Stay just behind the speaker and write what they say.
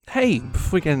Hey,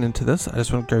 before we get into this, I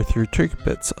just want to go through 2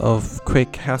 bits of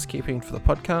quick housekeeping for the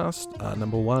podcast.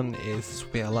 Number 1 is this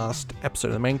will be our last episode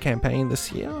of the main campaign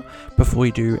this year before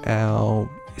we do our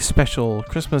special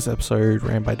Christmas episode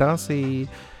ran by Darcy.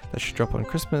 That should drop on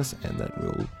Christmas, and then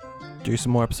we'll do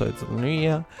some more episodes in the new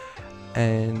year.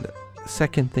 And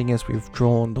second thing is we've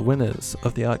drawn the winners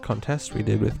of the art contest we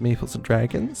did with Meeples and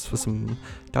Dragons for some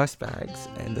dice bags,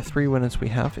 and the 3 winners we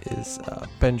have is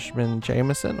Benjamin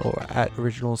Jameson, or at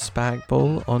Original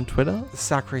Spagball on Twitter,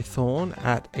 Zachary Thorne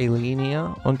at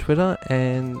Alienia on Twitter,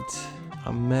 and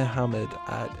Mohammed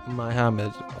at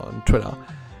Mohammed on Twitter.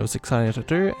 It was exciting to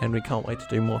do, and we can't wait to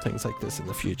do more things like this in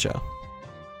the future.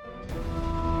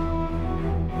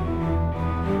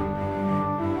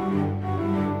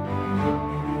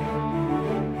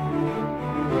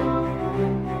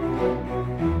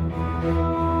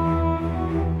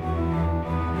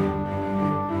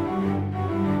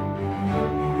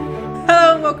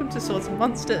 Welcome to Swords and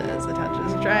Monsters, a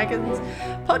Dungeons and Dragons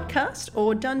podcast,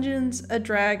 or Dungeons and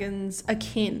Dragons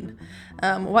akin.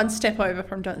 One step over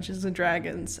from Dungeons and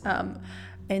Dragons, and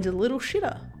a little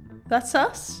shitter. That's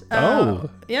us.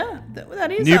 Yeah,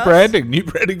 that is new us. New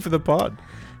branding for the pod.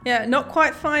 Yeah, not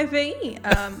quite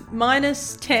 5e,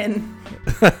 minus 10.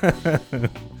 Like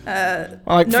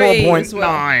no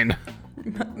 4.9.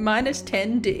 Minus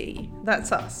 10D.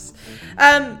 That's us.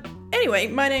 Anyway,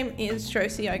 my name is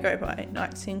Josie. I go by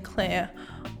Knight Sinclair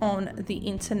on the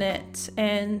internet,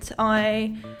 and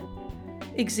I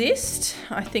exist.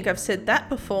 I think I've said that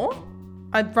before.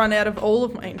 I've run out of all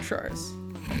of my intros.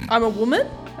 I'm a woman.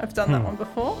 I've done that one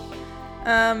before.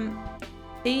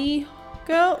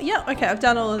 E-girl. Yeah, okay, I've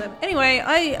done all of them. Anyway,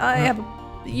 I have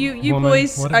you woman,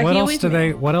 boys what are here else with do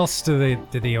me. What else do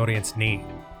the audience need?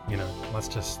 You know, let's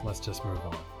just move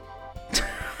on.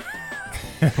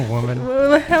 Woman.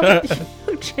 Well, how about you?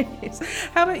 Oh, jeez.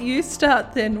 How about you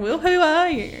start then, Will? Who are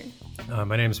you?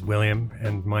 My name's William,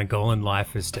 and my goal in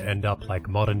life is to end up like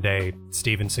modern day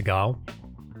Steven Seagal.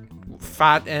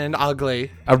 Fat and ugly.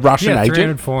 A Russian agent?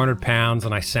 300, 400 pounds,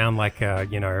 and I sound like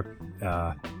ghetto.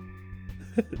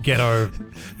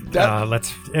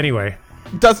 Anyway.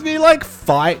 Doesn't he like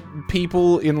fight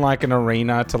people in like an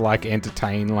arena to like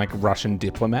entertain like Russian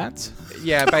diplomats?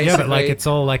 Yeah, basically. Yeah, but like it's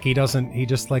all like he just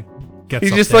like gets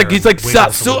He's up just there like he's like and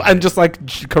wiggles a little and bit. just like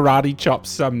karate chops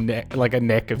some neck, like a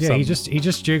neck of Yeah, some. he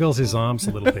just jiggles his arms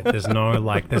a little bit. There's no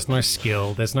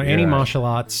skill. There's no any martial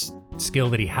arts skill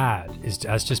that he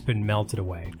has just been melted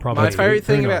away. Probably. My favorite Who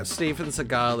thing knows? about Steven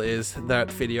Seagal is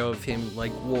that video of him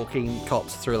like walking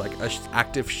cops through like a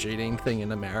active shooting thing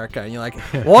in America, and you're like,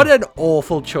 what an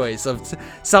awful choice of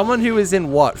someone who is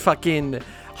in what fucking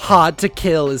Hard to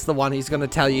Kill is the one who's going to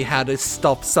tell you how to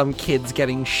stop some kids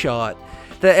getting shot.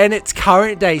 And it's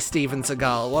current day Steven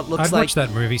Seagal. What looks I'd like watch that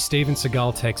movie. Steven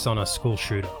Seagal takes on a school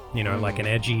shooter. You know, like an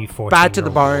edgy 14-year-old Bad to the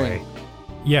bone. boy.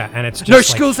 Yeah, and it's just No, like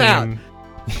school's out.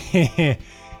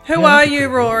 Who are you,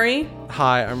 Rory?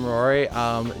 Hi, I'm Rory.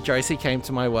 Josie came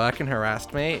to my work and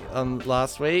harassed me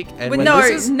last week. And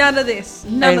None of this.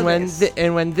 And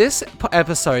when this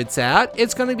episode's out,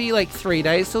 it's going to be like 3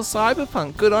 days till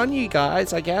Cyberpunk. Good on you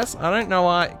guys, I guess. I don't know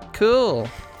why. Cool.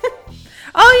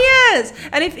 Oh, yes!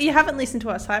 And if you haven't listened to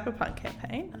our Cyberpunk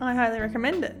campaign, I highly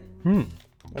recommend it.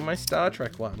 Or my Star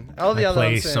Trek one. All the I other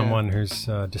play ones. someone who's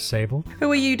disabled. Who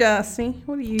are you, Darcy?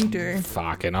 What do you do?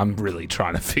 Fucking, I'm really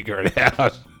trying to figure it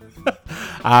out.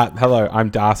 Hello,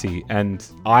 I'm Darcy, and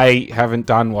I haven't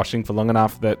done washing for long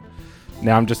enough that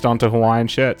now I'm just onto Hawaiian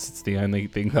shirts. It's the only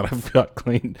thing that I've got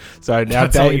clean. So now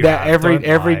That's all you have, every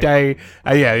don't lie. day,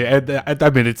 I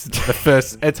mean, it's the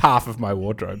first. It's half of my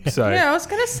wardrobe. So Yeah, I was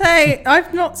going to say,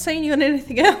 I've not seen you in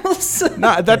anything else.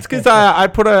 no, that's because I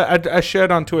put a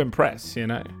shirt on to impress, you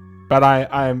know. But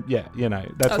I'm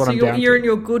that's what I'm down you're to. in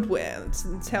your good wear.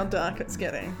 That's how dark it's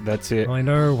getting. That's it. Well, I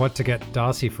know what to get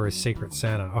Darcy for his Secret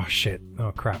Santa. Oh shit!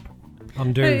 Oh crap!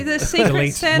 Undo. The Secret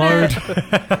delete.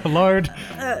 Santa. Load.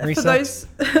 Reset.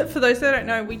 For those that don't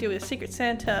know, we do a Secret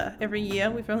Santa every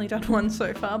year. We've only done one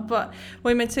so far, but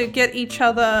we're meant to get each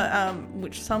other,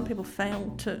 which some people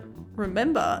fail to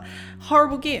remember,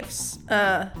 horrible gifts.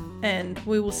 And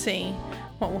we will see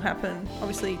what will happen.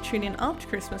 Obviously, tune in after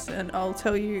Christmas and I'll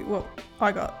tell you what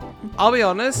I got. I'll be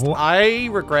honest, What?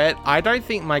 I don't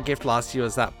think my gift last year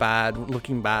was that bad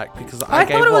looking back, because I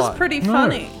gave thought it was what? pretty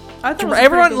funny. I thought it was a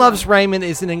Everyone pretty good Loves one. Raymond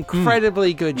is an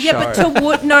incredibly good show. Yeah, but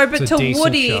It's a decent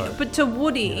Woody,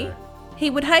 show.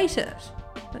 he would hate it.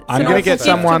 I'm an gonna awful get gift to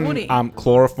someone Woody.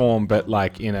 chloroform, but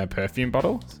like in a perfume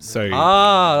bottle. So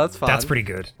That's fun. That's pretty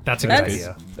good. That's a good That's-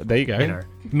 idea. there you go. You know,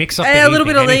 mix up And the a little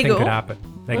evening, bit anything illegal. could happen.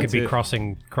 They could That's be it.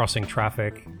 crossing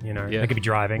traffic. You know, Yeah. they could be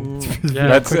driving. Yeah.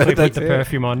 That's Quickly it, put that's the it.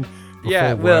 perfume on.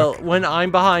 Yeah, before well, work. when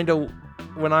I'm behind a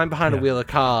Yeah. wheel of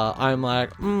car, I'm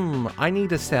like, I need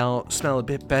to smell a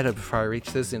bit better before I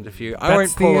reach this interview. I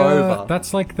won't pull over.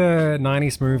 That's like the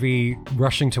 '90s movie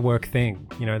rushing to work thing.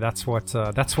 You know, that's what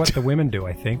the women do.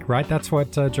 I think, right? That's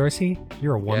what Josie.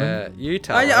 You're a woman. Yeah, you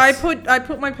tell I us.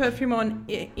 put my perfume on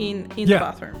in the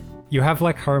bathroom. You have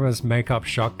like Homer's makeup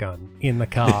shotgun in the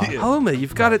car. Homer,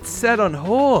 you've got it set on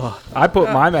whore. I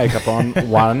put my makeup on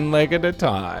one leg at a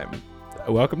time.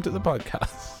 Welcome to the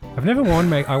podcast. I've never worn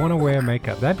makeup. I want to wear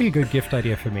makeup. That'd be a good gift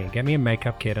idea for me. Get me a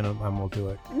makeup kit and we'll do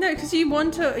it. No, because you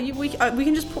want to. We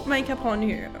can just put makeup on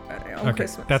you on Okay,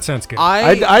 Christmas. that sounds good.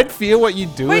 I'd feel what you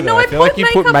do Wait, with no, it. I I feel put like you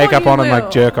put makeup makeup on on you, and like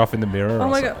Will. jerk off in the mirror. Oh or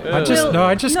my something. god!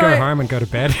 I just go home and go to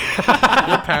bed. Your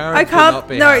I parents will can't. not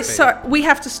be No, happy. sorry. We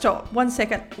have to stop. 1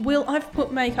 second. Will, I've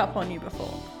put makeup on you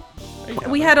before.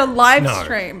 We had a live No.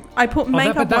 stream. I put Oh,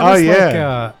 makeup that on was you.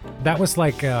 yeah.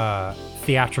 like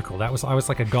theatrical. I was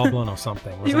like a goblin or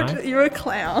something, wasn't I? You're a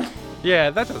clown. Yeah,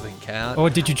 that doesn't count. Or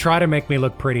did you try to make me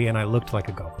look pretty and I looked like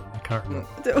a goblin? I can't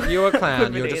remember. You're a clown.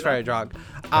 Couldn't You're be just either. very drunk.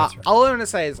 That's right. All I want to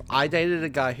say is I dated a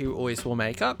guy who always wore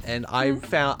makeup, and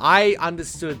I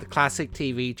understood the classic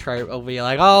TV trope of being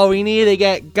like, oh, we need to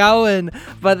get going,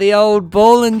 but the old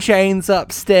ball and chain's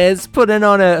upstairs putting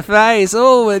on her face.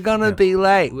 Oh, we're gonna be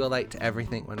late. We were late to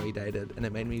everything when we dated, and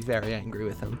it made me very angry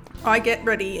with him. I get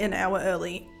ready an hour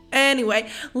early. Anyway,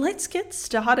 let's get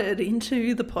started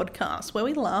into the podcast where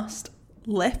we last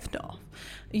left off.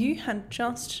 You had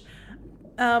just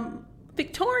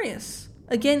victorious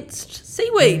against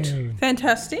seaweed.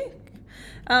 Fantastic.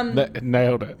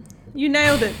 Nailed it. You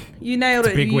nailed it. You nailed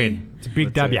it. Big You- win. It's a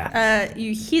big W.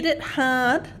 You hit it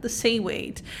hard, the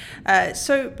seaweed.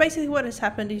 So basically, what has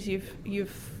happened is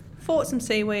you've fought some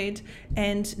seaweed,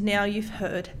 and now you've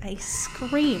heard a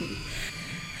scream.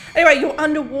 Anyway, you're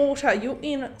underwater. You're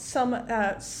in some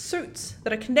suits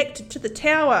that are connected to the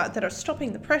tower that are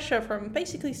stopping the pressure from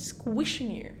basically squishing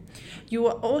you. You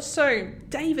are also,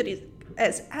 David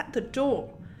is at the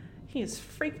door. He is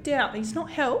freaked out. He's not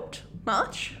helped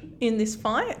much in this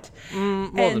fight.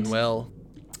 More than And well.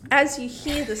 As you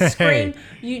hear the scream,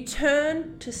 you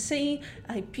turn to see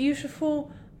a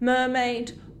beautiful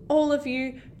mermaid. All of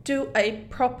you do a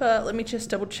proper, let me just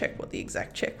double check what the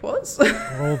exact check was.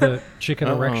 Roll the chicken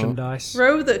erection dice.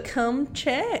 Roll the cum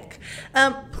check.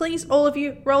 Please, all of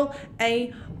you, roll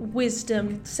a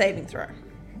wisdom saving throw.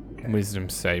 Wisdom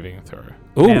saving throw.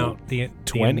 Ooh, Now, the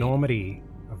 20. enormity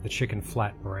of the chicken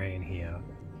flat brain here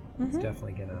is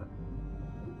definitely gonna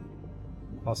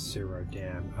plus 0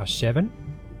 down. 7?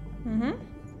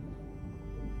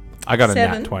 I got a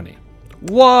 7. nat 20.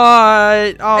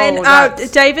 What? Oh, And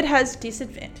that's- David has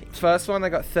disadvantage. First one I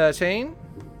got 13.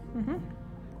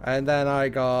 And then I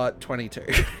got 22.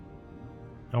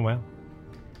 Oh well.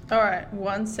 All right,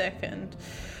 1 second.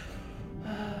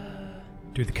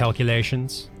 Do the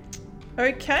calculations.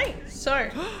 Okay, so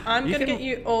I'm You going to can- get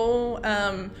you all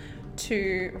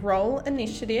to roll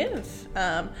initiative.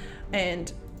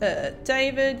 And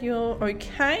David, you're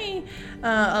okay.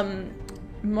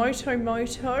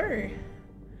 Moto,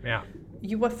 Yeah.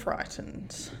 you were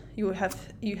frightened. You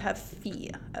have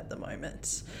fear at the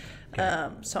moment.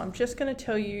 So I'm just going to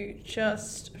tell you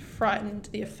just frightened,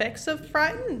 the effects of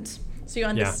frightened, so you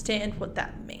understand what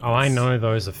that means. Oh, I know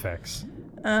those effects.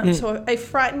 So a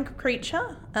frightened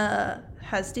creature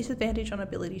has disadvantage on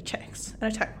ability checks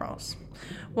and attack rolls,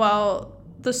 while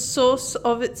the source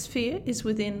of its fear is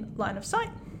within line of sight.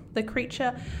 The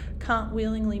creature can't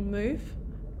willingly move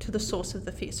to the source of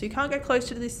the fear, so you can't go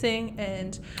closer to this thing.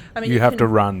 And I mean, You have to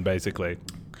can- run, basically.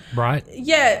 Right?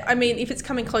 Yeah, I mean, if it's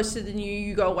coming closer than you,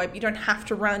 you go away. But you don't have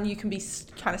to run. You can be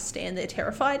kind of stand there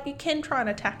terrified. You can try and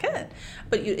attack it,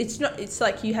 but it's not. It's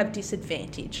like you have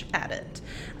disadvantage at it.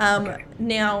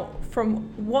 Now, from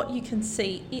what you can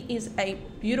see, it is a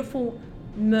beautiful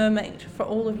mermaid for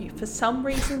all of you. For some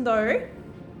reason, though,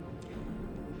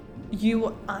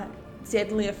 you are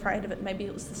deadly afraid of it. Maybe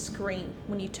it was the scream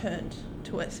when you turned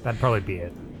to it. That'd probably be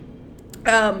it.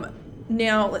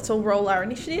 Now, let's all roll our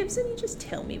initiatives, and you just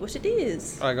tell me what it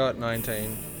is. I got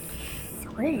 19.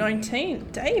 19.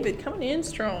 David, coming in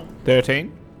strong. 13.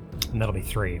 And that'll be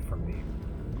 3 from me.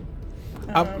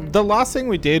 The last thing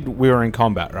we did, we were in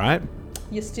combat, right?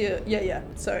 You're still, yeah.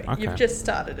 So Okay. you've just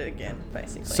started it again,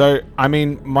 basically. So, I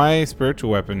mean, my spiritual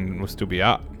weapon will still be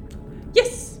up.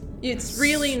 yes, it's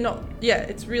really not. Yeah,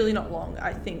 it's really not long.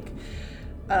 I think.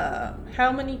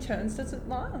 How many turns does it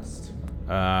last?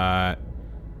 I'm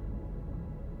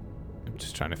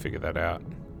just trying to figure that out.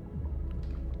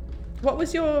 What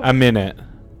was your A minute.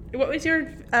 What was your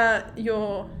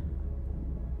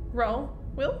roll,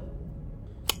 Will?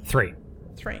 3.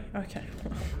 3. Okay.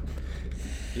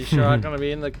 You sure aren't gonna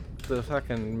be in the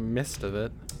fucking midst of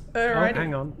it? Oh, Alrighty.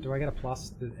 hang on. Do I get a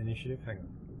plus the initiative? Hang on.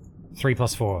 3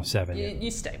 + 4, 7. You, Yeah. you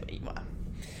stay where you are.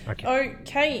 Okay.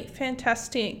 Okay,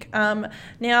 fantastic.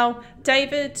 Now,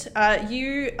 David,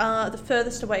 you are the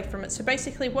furthest away from it. So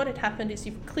basically what had happened is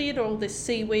you've cleared all this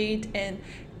seaweed and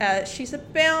she's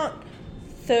about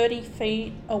 30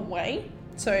 feet away.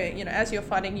 So, you know, as you're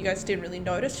fighting, you guys didn't really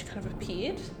notice. She kind of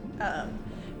appeared.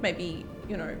 Maybe,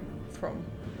 you know, from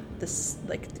this,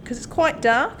 like, because it's quite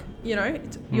dark, you know,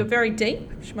 you're very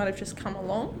deep. She might have just come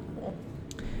along, or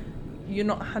you're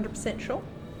not 100% sure.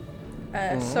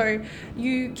 So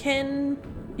you can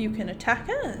attack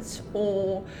it,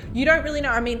 or you don't really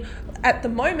know. I mean, at the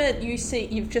moment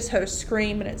you've just heard a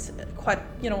scream, and it's quite,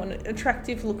 you know, an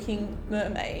attractive looking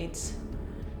mermaid,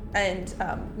 and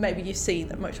maybe you see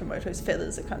that Moto's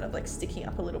feathers are kind of like sticking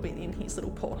up a little bit in his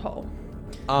little porthole.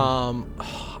 I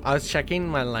was checking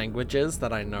my languages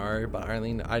that I know, but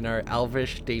I know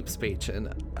Elvish, Deep Speech, and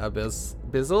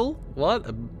Abyssal. What?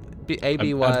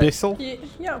 ABY. Abyssal?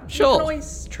 Yeah, Sure. You can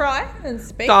always try and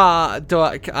speak. Hello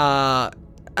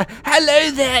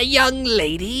there, young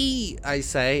lady, I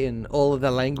say in all of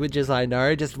the languages I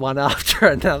know, just one after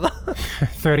another.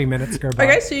 30 minutes go by.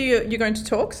 Okay, so you're going to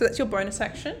talk, so that's your bonus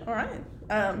action, all right.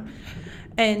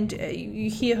 And you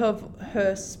hear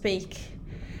her speak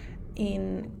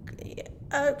in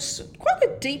quite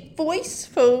a deep voice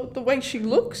for the way she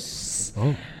looks.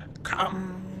 Oh.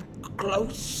 Come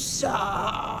closer.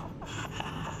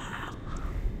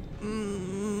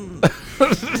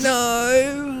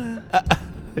 No.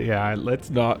 Yeah, let's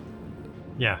not.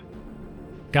 Yeah.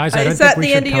 Guys, I don't Is that think we the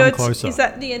should end of come your? closer. Is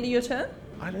that the end of your turn?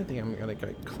 I don't think I'm gonna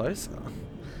go closer.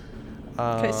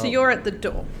 Okay, so you're at the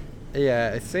door.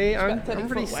 Yeah, see, I'm about 30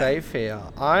 pretty foot away. safe here.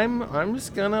 I'm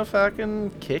just gonna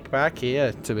fucking kick back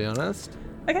here, to be honest.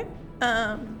 Okay.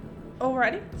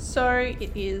 Alrighty. So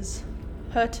it is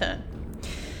her turn.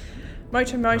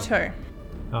 Moto.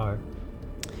 Oh.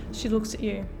 She looks at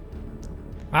you.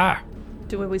 Ah!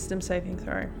 Do a wisdom saving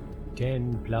throw.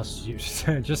 10 plus you.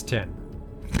 Just 10.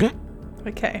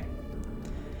 Okay.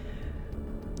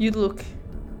 You look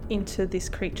into this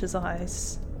creature's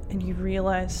eyes and you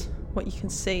realize what you can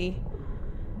see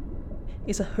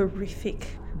is a horrific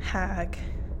hag.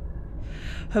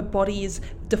 Her body is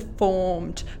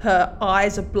deformed, her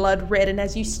eyes are blood red, and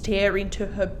as you stare into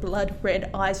her blood red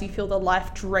eyes, you feel the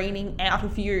life draining out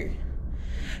of you.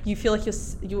 You feel like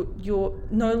you're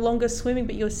no longer swimming,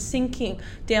 but you're sinking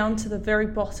down to the very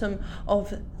bottom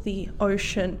of the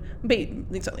ocean.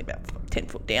 It's only about 10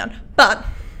 foot down, but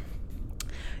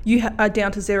you are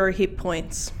down to 0 hit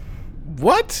points.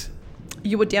 What?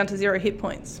 You were down to 0 hit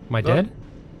points. Am I dead?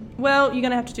 Well, you're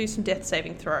going to have to do some death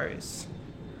saving throws.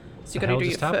 So you've The got to hell do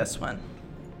your just happened? first one.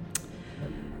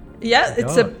 Yeah, Oh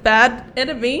it's a God. bad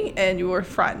enemy and you were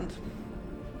frightened.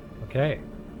 Okay.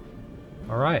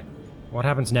 Alright. What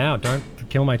happens now? Don't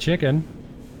kill my chicken.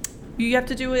 You have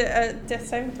to do a death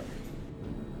saving throw.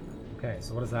 Okay,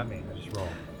 so what does that mean? I just roll.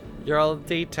 You roll a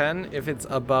d10 if it's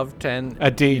above 10. A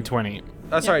D20.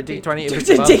 Oh, sorry, Yeah, d20 if do it's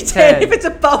a above D10. 10. If it's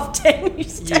above 10, you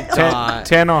stay. die.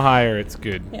 10 or higher, it's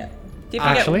good. Yeah. If you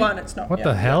Actually, get 1, it's not. what yeah.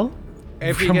 the hell?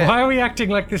 If you get, Why are we acting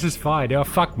like this is fine? Oh,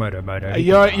 fuck Moto.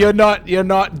 You're not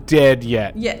dead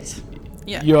yet. Yet.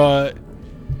 Yeah.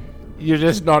 You're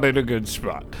just not in a good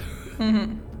spot.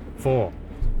 4.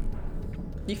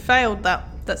 You failed that.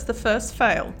 That's the first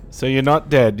fail. So you're not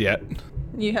dead yet.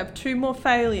 You have 2 more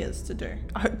failures to do.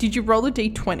 Did you roll a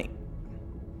D20?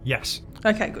 Yes.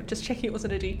 Okay, good. Just checking it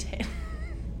wasn't a D10.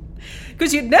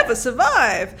 Because you'd never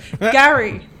survive.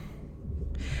 Gary.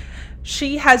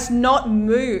 She has not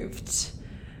moved.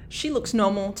 She looks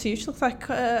normal to you. She looks like...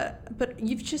 but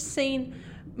you've just seen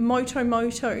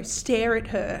Moto stare at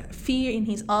her, fear in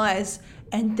his eyes,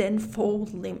 and then fall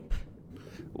limp.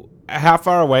 How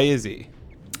far away is he?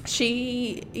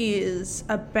 She is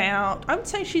about... I would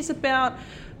say she's about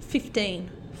 15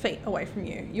 feet away from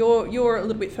you. You're a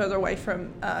little bit further away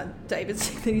from David.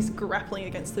 He's grappling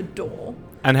against the door.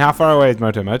 And how far away is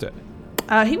Moto?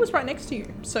 He was right next to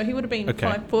you, so he would have been Okay.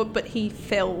 5 foot, but he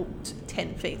fell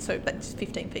 10 feet, so that's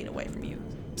 15 feet away from you.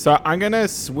 So I'm gonna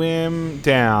swim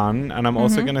down, and I'm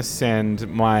also gonna send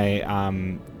my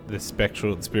the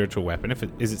spiritual weapon.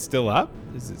 Is it still up?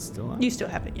 Is it still up? You still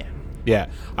have it, yeah. Yeah,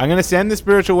 I'm gonna send the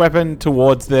spiritual weapon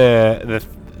towards the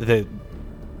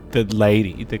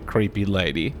lady, the creepy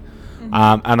lady,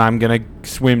 and I'm gonna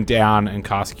swim down and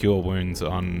cast Cure Wounds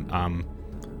on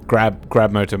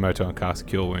grab Moto and cast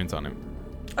Cure Wounds on him.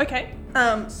 Okay.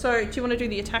 So do you want to do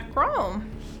the attack roll?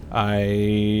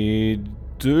 I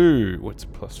do. What's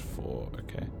 +4?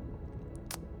 Okay.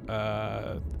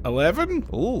 11.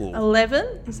 Ooh.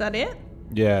 11. Is that it?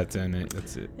 Yeah, it's in it.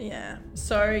 That's it. Yeah.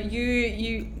 So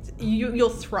you're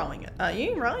throwing it, are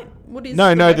you? Right? What is?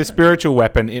 No, the the spiritual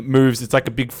weapon. It moves. It's like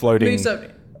a big floating moves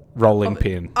over. rolling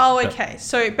pin. Oh, okay.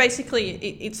 So basically,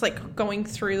 it's like going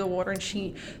through the water, and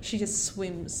she just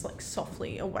swims like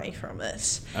softly away from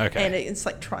it. Okay. And it's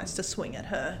like tries to swing at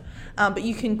her, but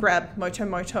you can grab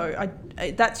Moto.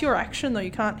 That's your action though.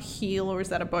 You can't heal, or is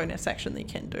that a bonus action that you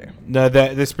can do? No,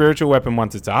 the spiritual weapon,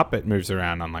 once it's up, it moves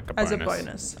around on like a bonus. As a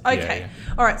bonus. Okay.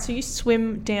 Yeah. All right. So you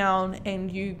swim down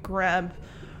and you grab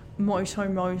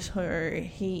Moto.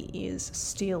 He is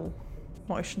still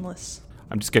motionless.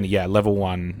 I'm just going to, level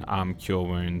 1 cure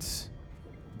wounds.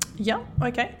 Yeah,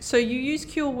 okay. So you use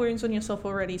cure wounds on yourself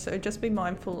already, so just be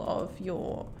mindful of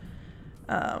your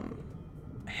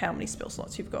how many spell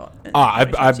slots you've got.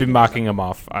 I've been marking them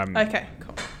off. Okay,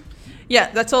 cool.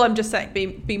 Yeah, that's all I'm just saying.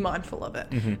 Be mindful of it.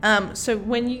 Mm-hmm. So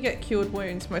when you get cured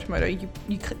wounds, Motomoto,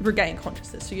 you regain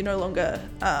consciousness, so you're no longer...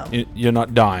 You're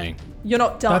not dying. You're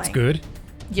not dying. That's good.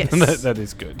 Yes. that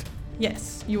is good.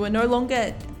 Yes, you are no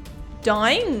longer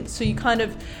dying, so you kind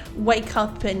of wake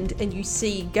up and you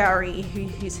see Gary, who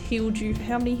has healed you for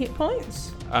how many hit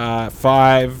points?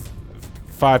 5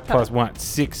 plus 1,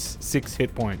 6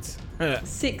 hit points.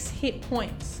 6 hit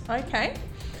points. Okay.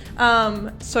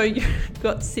 So you've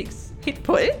got 6 hit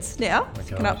points now. Oh, so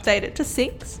you can update it to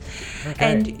 6. Okay.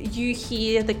 And you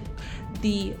hear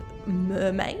the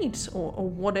mermaid or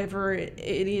whatever it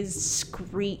is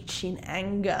screech in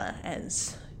anger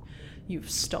as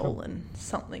you've stolen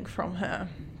something from her.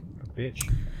 A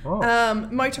bitch. Oh.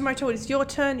 Moto, it is your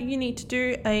turn. You need to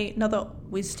do another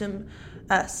wisdom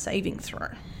saving throw.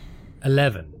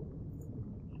 11.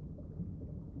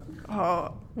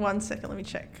 Oh, 1 second. Let me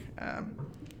check.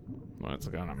 What's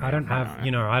going on? I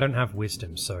don't have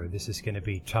wisdom, so this is going to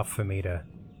be tough for me to.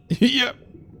 Yep.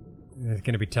 It's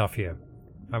going to be tough here.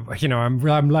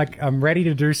 I'm ready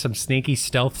to do some sneaky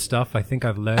stealth stuff. I think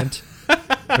I've learnt,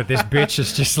 but this bitch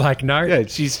is just like, no. Yeah,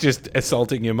 she's just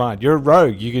assaulting your mind. You're a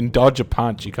rogue. You can dodge a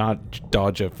punch. You can't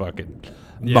dodge a fucking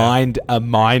mind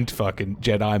fucking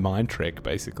Jedi mind trick,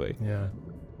 basically. Yeah.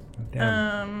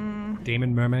 Damn.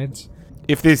 Demon mermaids.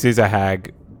 If this is a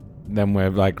hag, then we're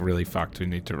like really fucked. We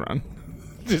need to run.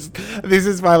 This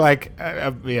is my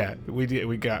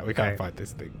we can't fight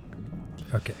this thing.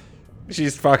 Okay.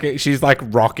 She's like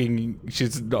rocking.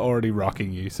 She's already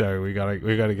rocking you. So we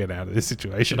gotta get out of this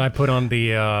situation. Should I put on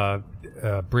the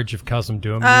Bridge of Khazad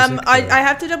Dûm music? I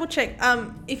have to double check.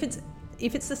 If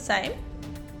it's the same,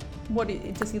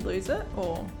 does he lose it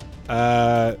or?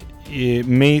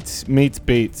 Meets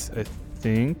beats. I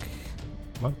think.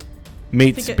 What?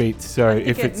 Meets beats. So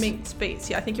if it's meets beats,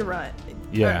 yeah, I think you're right.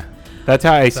 Yeah. That's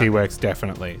how AC works,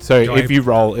 definitely. So if you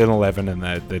roll an 11 and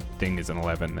the thing is an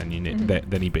 11, then you need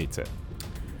then he beats it.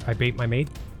 I beat my meat?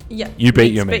 Yeah. You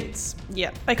beat your meat. meat.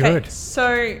 Yeah. Okay. Good.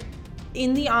 So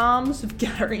in the arms of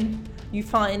Gary, you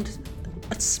find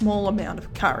a small amount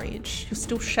of courage. You're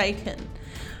still shaken.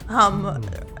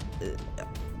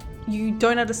 You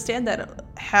don't understand that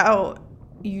how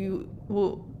you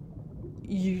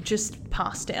just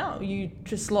passed out. You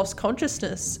just lost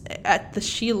consciousness at the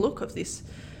sheer look of this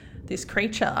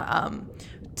creature.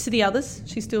 To the others,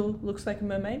 she still looks like a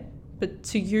mermaid, but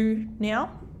to you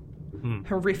now,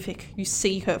 horrific. You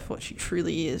see her for what she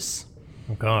truly is.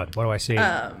 Oh God, what do I see?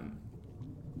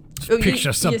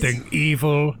 Picture something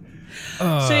evil.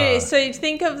 So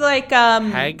think of like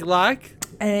Hag-like?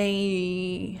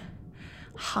 a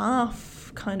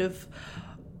half kind of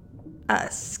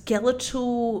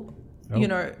skeletal,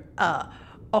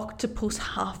 octopus,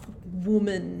 half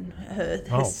woman.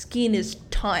 Her skin is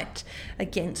tight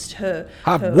against her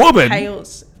woman?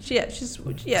 Tails. She's a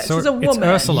woman. It's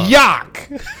Ursula.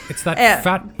 Yuck! It's that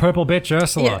fat purple bitch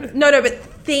Ursula. Yeah. No, but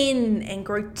thin and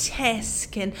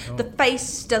grotesque, and the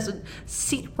face doesn't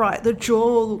sit right. The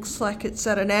jaw looks like it's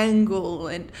at an angle,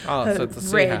 and her so it's a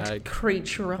sea hag.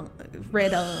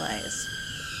 red eyes.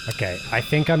 Okay, I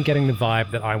think I'm getting the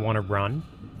vibe that I want to run.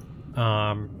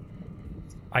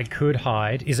 I could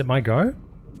hide. Is it my go?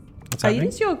 What's happening? It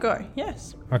is your go,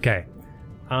 yes. Okay.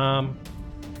 I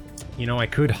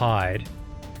could hide.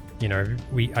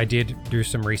 I did do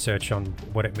some research on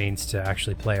what it means to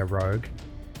actually play a rogue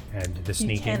and the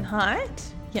sneaking. You can hide,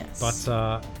 yes. But,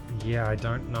 I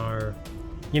don't know.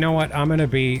 You know what? I'm going to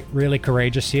be really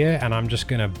courageous here, and I'm just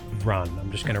going to run.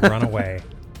 I'm just going to run away.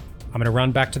 I'm going to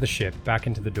run back to the ship, back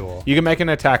into the door. You can make an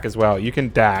attack as well. You can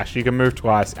dash. You can move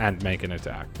twice and make an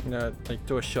attack. No, like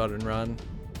do a shot and run.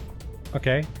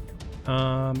 Okay.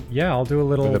 I'll do a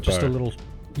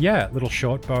little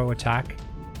short bow attack.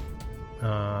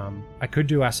 I could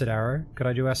do acid arrow. Could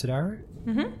I do acid arrow?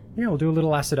 Mm-hmm. Yeah, I'll do a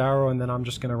little acid arrow, and then I'm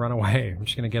just going to run away. I'm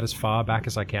just going to get as far back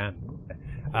as I can.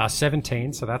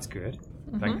 17, so that's good.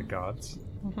 Thank the gods.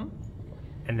 Mm-hmm.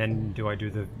 And then do I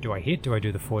hit? Do I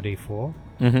do the 4d4?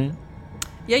 Mm-hmm.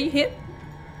 Yeah, you hit.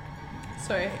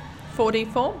 So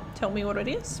 4d4. Tell me what it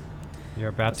is. You're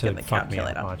about get to the fuck me up,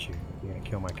 calculator. aren't you? You're going to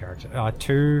kill my character.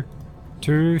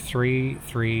 2, 3,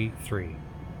 3, 3. I'm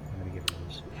going to give you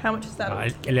this. How much is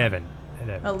that? 11.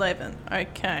 11.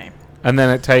 Okay. And then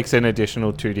it takes an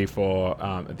additional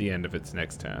 2d4 at the end of its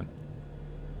next turn.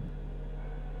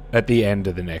 At the end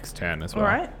of the next turn as well.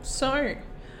 All right. So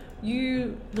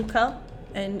you look up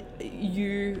and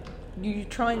you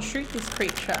try and shoot this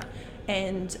creature,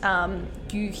 and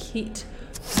you hit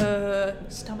her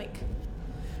stomach,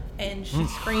 and she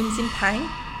screams in pain.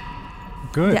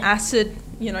 Good. The acid,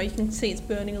 you can see it's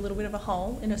burning a little bit of a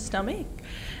hole in her stomach,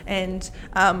 and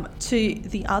to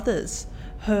the others,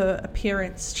 her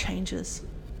appearance changes.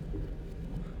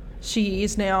 She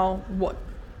is now what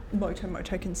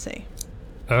Moto can see.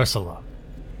 Ursula.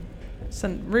 It's a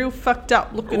real fucked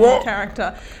up looking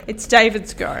character. It's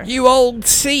David's go. You old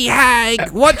sea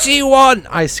hag! What do you want?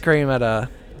 I scream at her.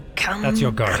 That's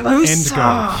your go. closer. End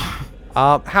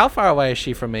go. How far away is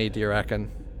she from me, do you reckon?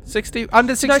 60?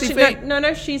 Under 60 No, feet?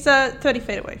 no, she's 30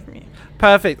 feet away from you.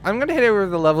 Perfect. I'm going to hit her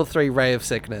with a level 3 Ray of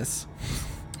Sickness.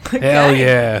 Hell Okay.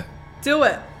 yeah. Do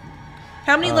it.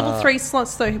 How many level 3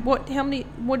 slots though? What did you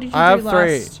I do have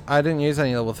last? 3. I didn't use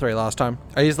any level 3 last time.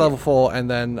 I used level 4 and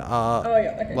then,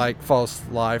 okay. like, false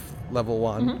life level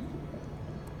 1.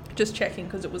 Just checking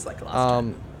because it was like last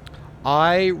time.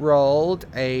 I rolled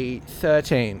a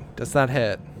 13. Does that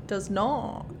hit? Does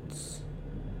not.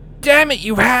 Damn it,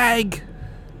 you hag!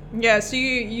 Yeah, so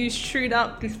you shoot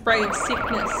up this ray of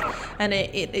sickness, and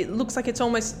it looks like it's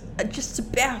almost just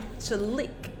about to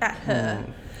lick at her.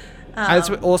 As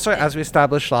we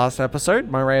established last episode,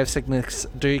 my Ray of Sickness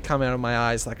do come out of my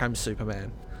eyes like I'm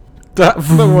Superman. That's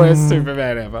the worst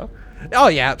Superman ever. Oh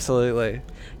yeah, absolutely.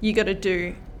 You got to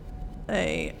do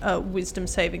a wisdom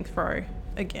saving throw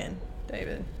again,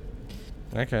 David.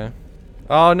 Okay.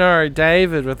 Oh no,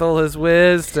 David with all his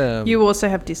wisdom. You also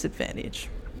have disadvantage.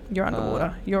 You're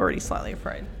underwater. You're already slightly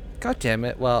afraid. God damn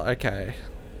it. Well, okay.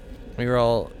 We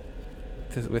roll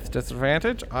with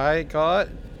disadvantage. I got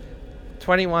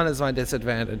 21 as my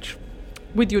disadvantage.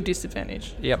 With your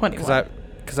disadvantage. Yep. 21.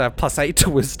 Because I have +8 to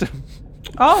wisdom.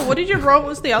 Oh, what did you roll? What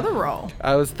was the other roll?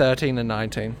 I was 13 and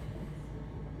 19.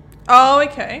 Oh,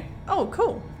 okay. Oh,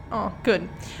 cool. Oh, good.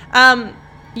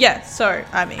 Yeah, so,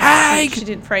 I mean, Hag! she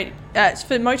didn't afraid.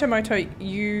 For Moto,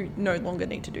 you no longer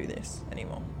need to do this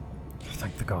anymore.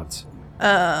 Thank the gods.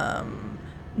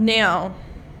 Now,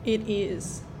 it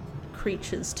is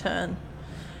Creature's turn,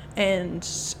 and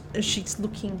she's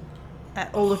looking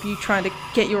at all of you, trying to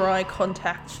get your eye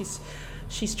contact.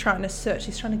 She's trying to search.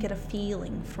 She's trying to get a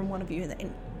feeling from one of you,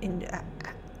 and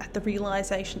at the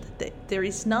realization that there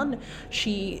is none,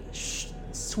 she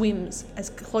swims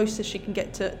as close as she can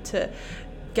get to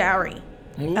Gary.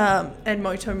 And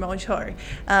Moto.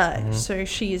 So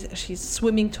she's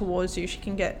swimming towards you. She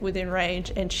can get within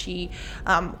range, and she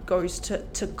goes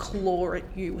to claw at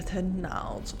you with her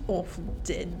gnarled, awful,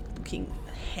 dead-looking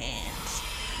hands.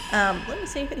 Let me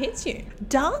see if it hits you.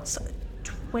 Does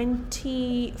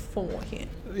 24 hit?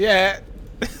 Yeah.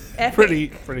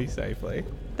 Epic. Pretty safely.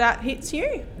 That hits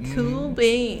you. Cool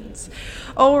beans.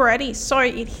 Alrighty, so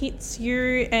it hits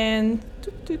you and...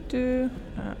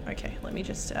 okay, let me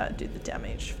just do the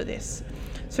damage for this.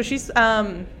 So she's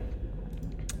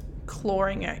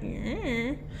clawing at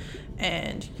you,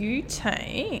 and you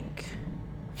take...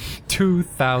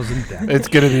 2,000 damage. It's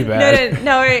going to be bad.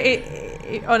 No,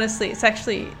 it honestly, it's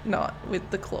actually not with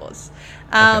the claws.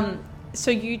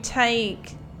 So you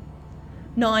take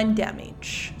 9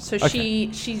 damage. So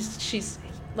she's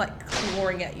like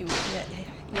clawing at you with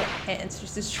your hands.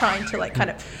 She's just trying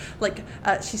to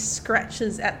she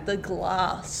scratches at the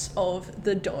glass of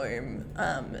the dome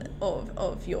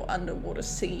of your underwater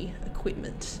sea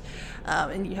equipment,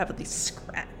 and you have this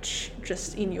scratch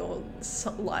just in your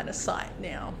line of sight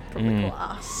now from the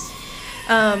glass.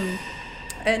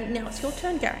 And now it's your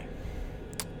turn, Gary.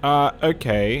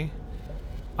 Okay.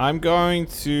 I'm going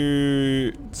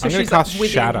to... So I'm going she's to cast like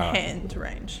within Shatter. hand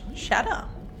range. Shatter.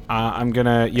 I'm going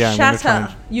to... Yeah, Shatter. I'm going to try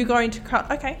and... You're going to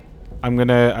cut... Okay. I'm going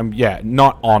to...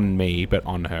 not on me, but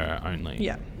on her only.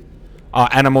 Yeah.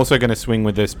 And I'm also going to swing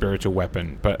with the spiritual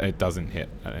weapon, but it doesn't hit,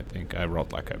 I don't think. I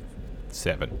rolled like a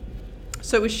 7.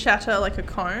 So is Shatter like a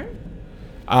cone?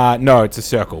 No, it's a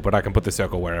circle, but I can put the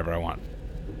circle wherever I want.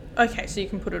 Okay, so you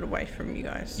can put it away from you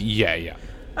guys. Yeah.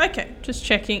 Okay, just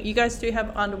checking. You guys do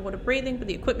have underwater breathing, but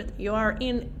the equipment that you are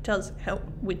in does help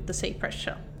with the sea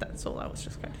pressure. That's all I was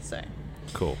just going to say.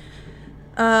 Cool.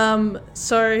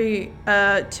 So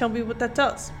tell me what that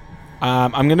does.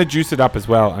 I'm going to juice it up as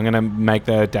well. I'm going to make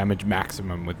the damage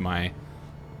maximum with my...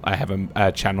 I have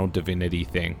a channel divinity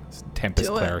thing. It's a Tempest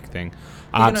Do it. Cleric thing.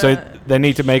 You're So gonna- they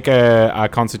need to make a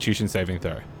Constitution saving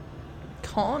throw.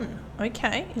 Con.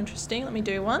 Okay, interesting. Let me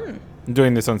do one. I'm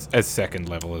doing this on as second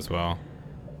level as well.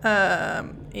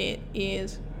 It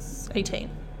is 18.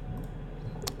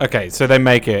 Okay, so they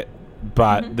make it,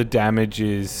 but the damage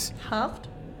is Halved.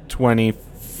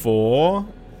 24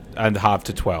 and half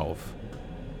to 12.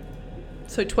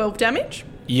 So 12 damage.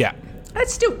 Yeah.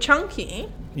 That's still chunky.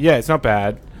 Yeah, it's not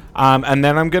bad. And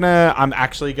then I'm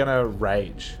actually gonna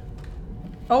rage.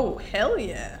 Oh, hell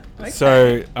yeah. Okay.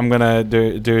 So I'm gonna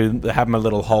have my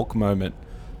little Hulk moment,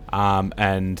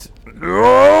 and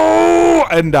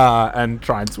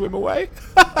try and swim away.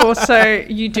 Also,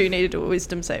 you do need to do a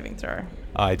wisdom saving throw.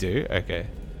 I do. Okay.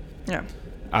 Yeah.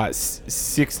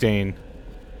 16.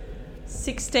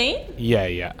 16?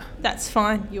 Yeah. That's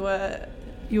fine. You are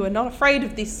not afraid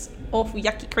of this awful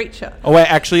yucky creature. Oh wait,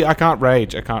 actually, I can't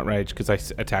rage because I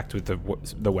attacked with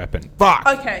the weapon. Fuck.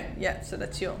 Okay, yeah, so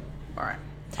that's your... Alright.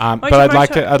 But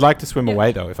I'd like to swim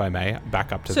away though, if I may,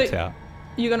 back up to the So- tower.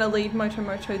 You're going to leave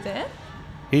Motomoto there?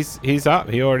 He's up.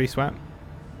 He already swam.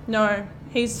 No,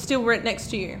 he's still right next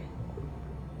to you.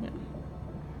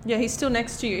 Yeah, he's still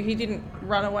next to you. He didn't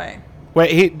run away.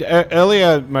 Wait,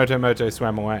 earlier Motomoto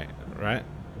swam away, right?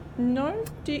 No?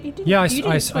 You didn't? Yeah, you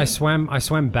didn't swim. I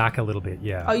swam back a little bit.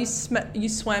 Yeah. Oh, you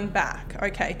swam back.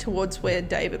 Okay, towards where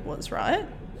David was, right?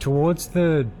 Towards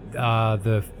the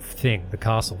thing, the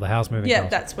castle, the house moving Yeah, castle.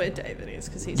 that's where David is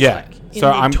because he's Yeah, like in so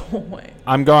the I'm- doorway.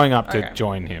 I'm going up to Okay.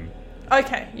 join him.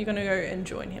 Okay, you're gonna go and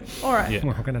join him. All right. Yeah.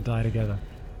 We're gonna die together.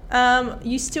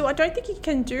 You still. I don't think you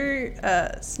can do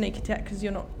sneak attack because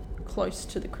you're not close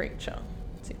to the creature.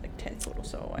 It's like 10 foot or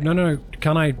so away. No.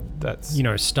 Can I, That's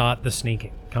start the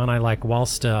sneaking? Can't I, like,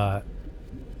 whilst Gary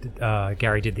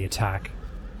did the attack,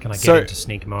 can I get So- into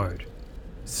sneak mode?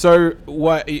 So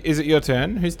what is it? Your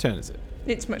turn? Whose turn is it?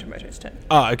 It's Motomoto's turn.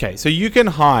 Oh, okay. So you can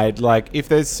hide, like, if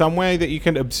there's some way that you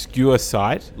can obscure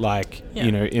sight, like Yeah,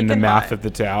 in you the can mouth hide. of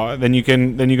the tower, then you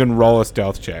can roll a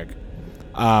stealth check.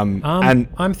 And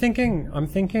I'm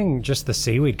thinking just the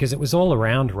seaweed because it was all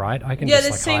around, right? I can Yeah,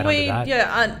 just the like hide under seaweed. that.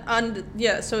 Yeah, and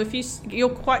yeah. So if you're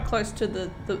quite close to the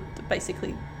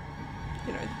basically,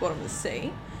 the bottom of the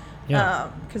sea. Yeah.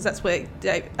 Because that's where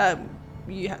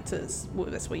you had to. Well,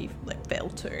 that's where you fell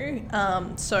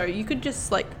to. So you could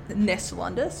just nestle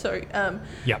under. So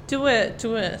Yep. do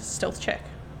a stealth check.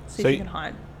 See So if you can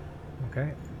hide.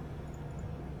 Okay.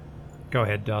 Go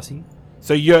ahead, Darcy.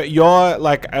 so you're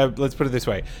like, let's put it this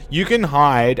way: you can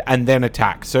hide and then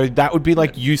attack. So that would be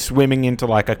like you swimming into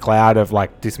like a cloud of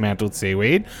like dismantled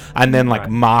seaweed, and then like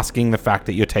Right. masking the fact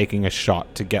that you're taking a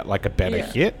shot to get like a better Yeah.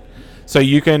 hit. So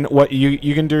you can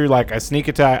you can do like a sneak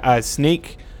attack,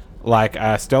 like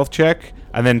a stealth check,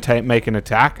 and then make an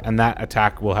attack, and that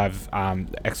attack will have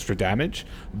extra damage.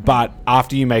 But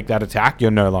after you make that attack,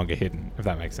 you're no longer hidden, if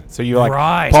that makes sense. So you like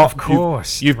Right, of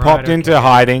course. You've Right, popped into okay.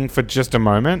 hiding for just a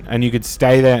moment, and you could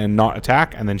stay there and not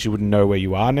attack, and then she wouldn't know where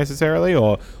you are necessarily,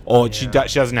 or she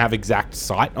doesn't have exact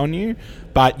sight on you.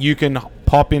 But you can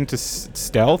pop into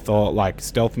stealth or like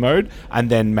stealth mode, and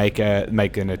then make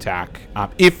an attack.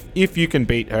 If you can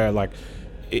beat her, like.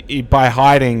 By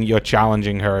hiding, you're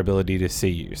challenging her ability to see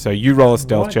you. So you roll a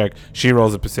stealth What? check, she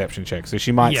rolls a perception check. So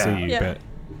she might Yeah. see you, Yeah. but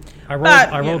I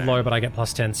you rolled know. low, but I get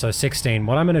plus 10, so 16.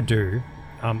 What I'm going to do,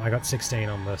 I got 16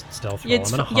 on the stealth roll. Yeah, I'm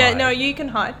going to hide. yeah, no, you can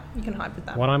hide. You can hide with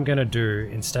that. What I'm going to do,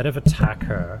 instead of attack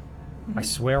her, I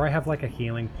swear I have like a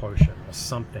healing potion or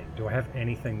something. Do I have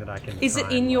anything that I can Is try it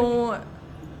and, in like- your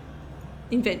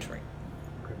inventory?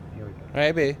 Good, here we go.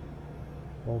 Maybe.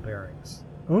 Ball bearings.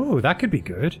 Ooh, that could be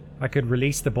good. I could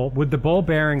release the ball. Would the ball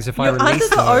bearings, if I You're under release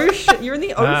the them... ocean. You're in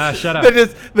the ocean. Shut up.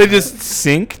 they just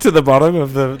sink to the bottom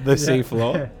of the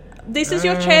seafloor. This is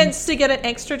your chance to get an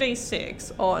extra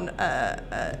d6 on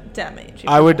damage. if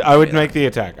I you would want to do make the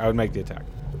attack. I would make the attack.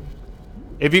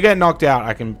 If you get knocked out,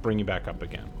 I can bring you back up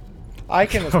again. I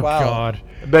can as Oh, well. God.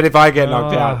 But if I get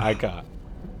knocked out, I can't.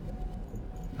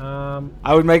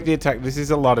 I would make the attack. This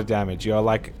is a lot of damage.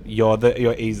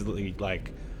 You're easily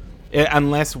like,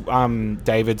 unless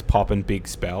David's popping big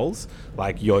spells,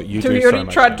 like you So do you so already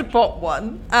much tried to damage. pop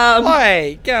one.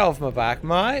 Hey, get off my back,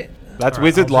 mate. That's Alright,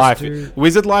 wizard I'll life. just do-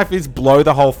 Wizard life is blow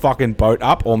the whole fucking boat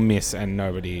up or miss, and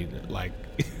nobody like.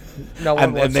 No one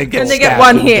and wants then to get And they kill get stabbed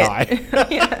one and hit. die.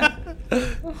 Yeah.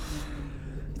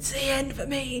 It's the end for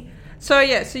me. So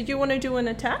yeah, so do you want to do an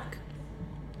attack?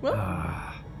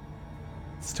 Well,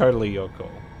 It's totally your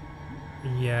call.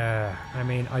 Yeah, I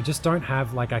mean, I just don't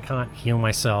have, like, I can't heal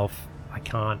myself. I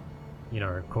can't,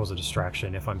 cause a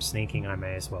distraction. If I'm sneaking, I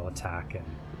may as well attack. And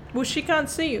well, she can't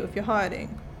see you if you're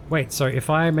hiding. wait, so if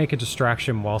I make a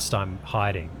distraction whilst I'm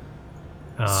hiding...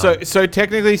 So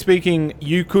technically speaking,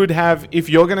 you could have, if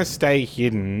you're going to stay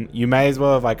hidden, you may as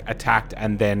well have, like, attacked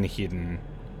and then hidden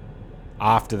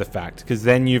after the fact, because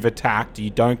then you've attacked,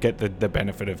 you don't get the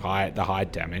benefit of the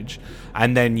hide damage,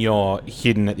 and then you're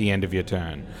hidden at the end of your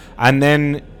turn. And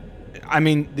then, I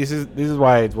mean, this is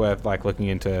why it's worth, like, looking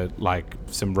into, like,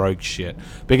 some rogue shit,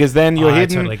 because then you're I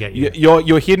hidden. totally get you.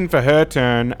 You're hidden for her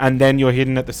turn, and then you're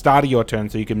hidden at the start of your turn,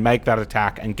 so you can make that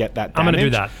attack and get that damage. I'm going to do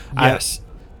that. Yes.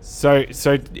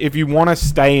 So if you want to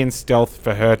stay in stealth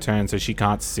for her turn so she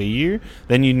can't see you,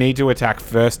 then you need to attack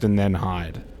first and then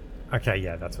hide. Okay,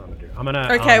 yeah, that's what I'm going to do. I'm going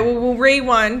to... Okay, well, we'll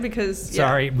rewind because... yeah,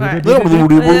 Sorry. right.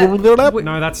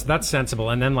 No, that's sensible.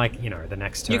 And then, like, the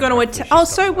next turn... You're going to hopefully attack. she's Oh, got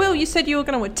so my- Will, you said you were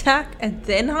going to attack and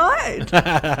then hide.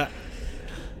 Yeah,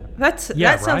 That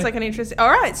sounds right? like an interesting. All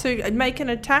right, so make an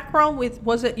attack roll with.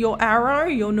 Was it your arrow,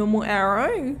 your normal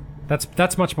arrow?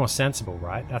 That's much more sensible,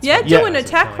 right? That's Yeah, what do you an guys are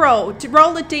attack telling roll.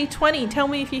 Roll a d20. Tell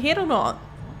me if you hit or not,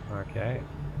 me. Okay.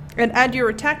 and add your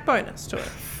attack bonus to it.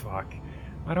 Fuck.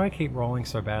 Why do I keep rolling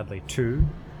so badly? 2.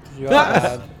 You are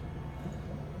bad.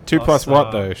 2 Plus, plus what,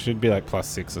 uh, though? Should be like plus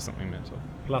 6 or something mental.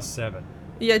 Plus 7.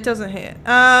 Yeah, it doesn't hit.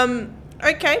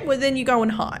 Okay, well then you go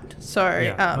and hide. So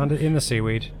Yeah. In the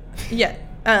seaweed. yeah.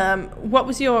 What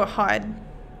was your hide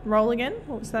roll again?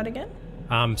 What was that again?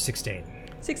 16.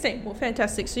 16. Well,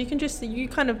 fantastic. So you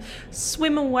kind of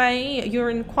swim away.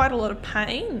 You're in quite a lot of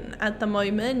pain at the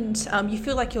moment. You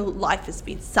feel like your life has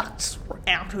been sucked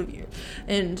out of you,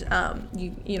 and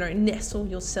you nestle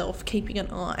yourself, keeping an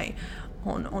eye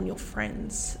on your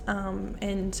friends.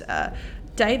 And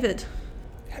David,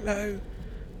 Hello.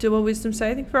 do a wisdom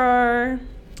saving throw.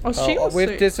 Oh, she also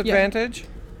With disadvantage? Yeah.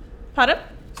 Pardon?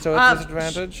 So with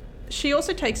disadvantage? She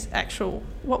also takes actual.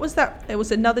 What was that? It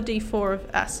was another D4 of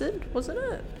acid, wasn't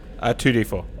it?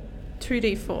 2d4.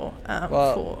 2d4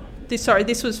 Well- for this. Sorry,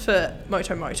 this was for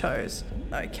Motos.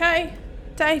 Okay,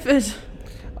 David,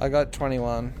 I got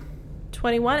 21.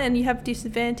 21, and you have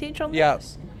disadvantage on Yep.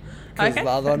 this. Because the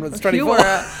other one was 24.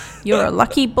 You're a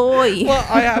lucky boy. Well,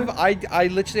 I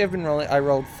literally have been rolling. I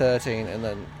rolled 13, and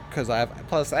then because I have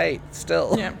plus 8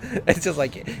 still. Yeah. It's just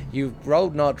like you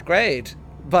rolled not great,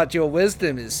 but your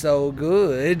wisdom is so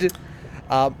good.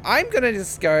 I'm gonna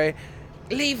just go,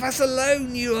 leave us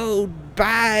alone, you old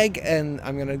bag, and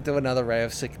I'm gonna do another ray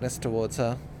of sickness towards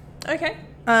her. Okay.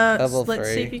 Level Let's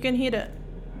see 3. if you can hit it.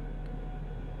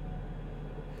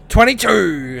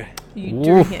 22. You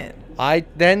do Oof. hit. I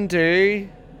then do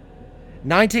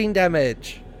 19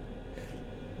 damage.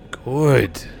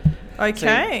 Good.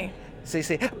 Okay. See,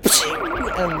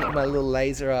 and my little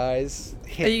laser eyes Are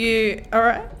hit you all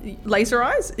right? Laser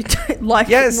eyes? Like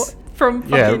Yes. from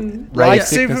Yeah, fucking Ray like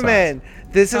sickness Superman.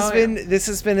 This has Oh, yeah. this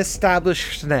has been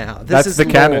established now. This That's is the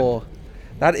canon. lore.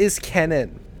 That is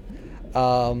canon.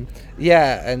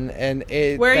 Yeah, and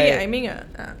it. Where are you they- aiming at?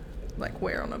 Like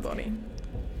where on her body?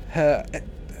 Her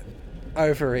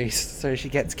ovaries, so she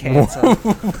gets cancer.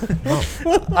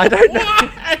 I don't know.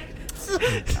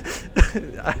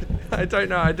 I don't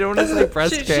know. I don't want to say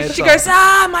breast cancer. She goes,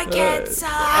 my cancer.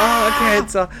 Oh,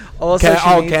 cancer. Also,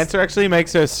 she needs- Cancer actually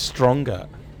makes her stronger.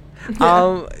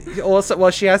 Also,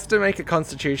 well, she has to make a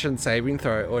Constitution saving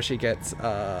throw, or she gets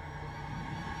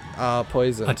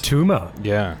poisoned A tumor.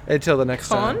 Yeah, until the next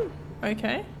turn. Con.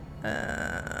 Okay.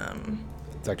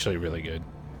 it's actually really good.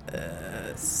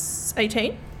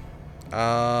 18.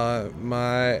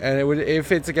 And it would,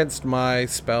 if it's against my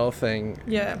spell thing.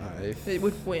 Yeah. I It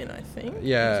would win, I think.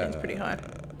 Yeah. 18's pretty high.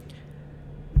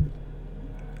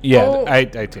 Yeah, Oh.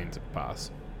 18's a pass.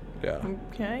 yeah.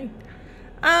 Okay.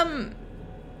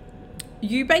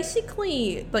 You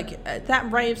basically like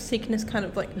that ray of sickness kind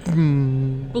of like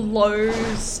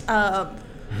blows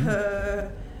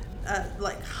her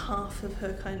like half of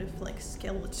her kind of like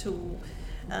skeletal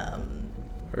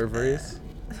Ovaries.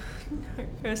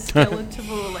 her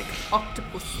skeletal like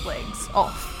octopus legs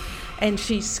off, and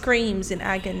she screams in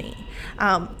agony,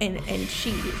 and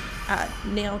she is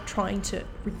now trying to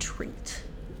retreat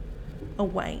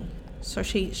away. So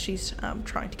she's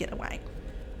trying to get away.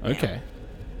 Okay.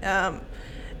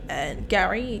 And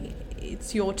Gary,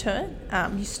 it's your turn.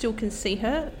 You still can see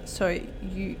her, so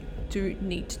you do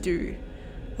need to do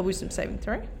a wisdom saving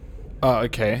throw. Oh,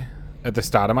 okay. At the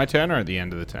start of my turn or at the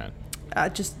end of the turn?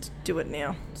 Just do it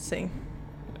now. See.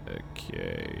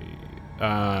 Okay.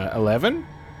 11?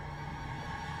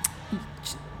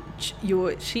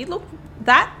 she looked,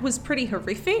 that was pretty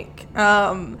horrific.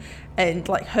 And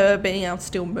like her being able to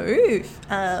still move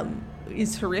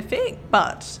is horrific,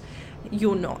 but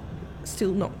you're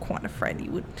still not quite afraid.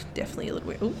 You would definitely a little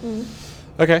bit. Ooh.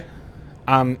 Okay.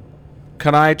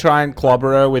 Can I try and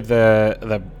clobber her with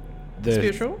the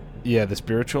Spiritual? Yeah, the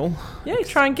spiritual. Yeah,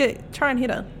 try and hit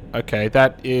her. Okay,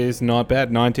 that is not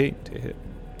bad. 19 to hit.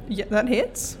 Yeah, that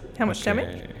hits. How much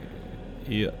damage?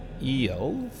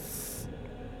 Eels.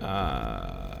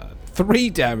 3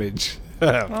 damage.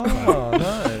 Oh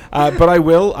no. But I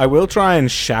will try and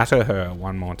shatter her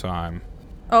one more time.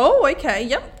 Oh, okay.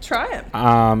 Yep, try it.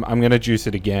 I'm gonna juice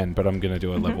it again, but I'm gonna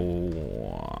do a level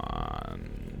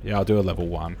 1. Yeah, I'll do a level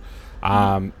 1.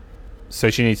 So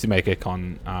she needs to make a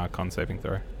con saving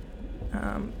throw.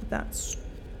 That's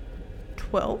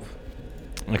 12.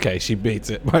 Okay, she beats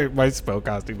it. My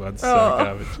spellcasting one's so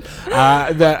garbage.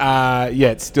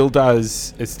 It still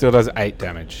does 8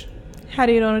 damage. How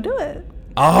do you want to do it?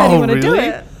 Oh, How do you want to really? do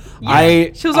it?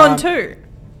 Yeah. She was on 2.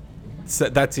 So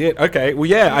that's it. Okay. Well,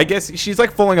 yeah. I guess she's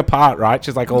like falling apart, right?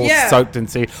 She's like all soaked in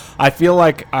sea. I feel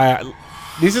like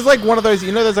this is like one of those.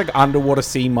 You know, there's like underwater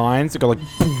sea mines that go like.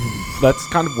 That's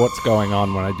kind of what's going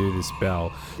on when I do this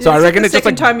spell. So I reckon it's just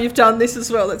like the second time you've done this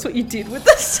as well. That's what you did with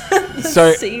this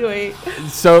seaweed.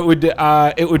 So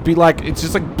it would be like it's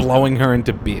just like blowing her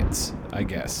into bits. I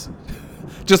guess.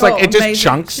 Just like it just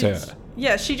chunks her.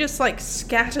 Yeah, she just like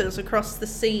scatters across the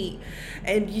sea,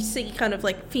 and you see kind of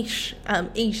like fish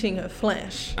eating her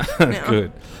flesh.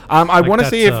 Good. I want to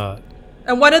see if.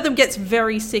 And one of them gets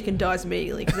very sick and dies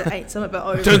immediately because it ate some of it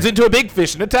over. Turns into a big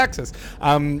fish and attacks us.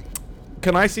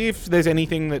 Can I see if there's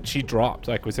anything that she dropped?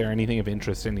 Like, was there anything of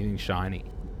interest, anything shiny?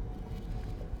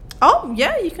 Oh,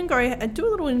 yeah, you can go and do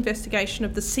a little investigation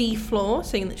of the sea floor,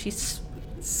 seeing that she's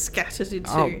scattered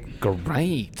into... Oh,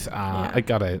 great. I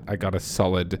got a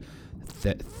solid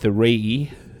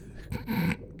 3.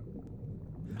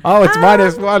 Oh, it's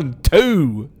 -1,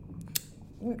 2.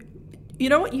 You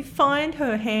know what? You find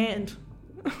her hand.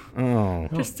 Oh.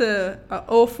 Just a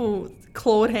awful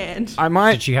clawed hand. I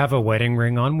might... Did she have a wedding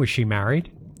ring on? Was she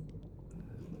married?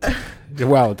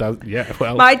 Well, it does. Yeah,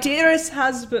 well... My dearest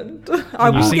husband, I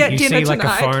will get dinner tonight. You see like a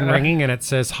phone ringing and it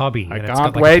says hubby. I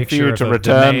can't wait for you to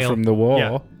return from the war.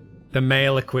 Yeah, the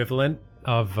male equivalent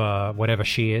of whatever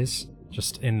she is,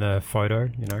 just in the photo,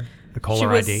 you know, the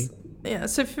caller ID. Yeah,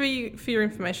 so for your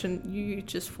information, you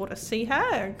just fought a sea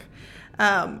hag.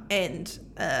 And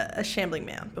a shambling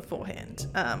mound beforehand.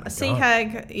 A sea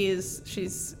hag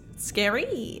she's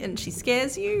scary and she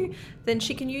scares you. Then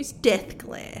she can use death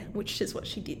glare, which is what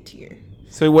she did to you.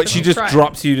 So she just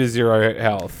drops you to 0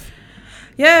 health.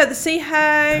 Yeah, the sea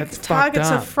hag targets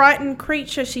fucked a up. frightened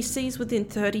creature she sees within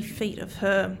 30 feet of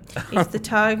her. If the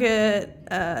target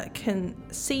can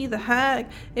see the hag,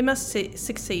 it must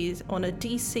succeed on a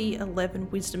DC 11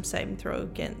 wisdom saving throw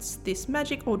against this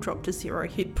magic or drop to 0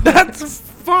 hit points. That's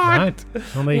fine. Right.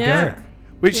 Well, there you go.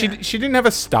 Wait, she didn't have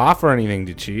a staff or anything,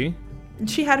 did she?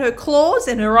 She had her claws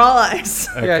and her eyes.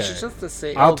 Okay. Yeah, she's just a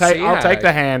sea. I'll old sea take hag.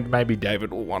 the hand. Maybe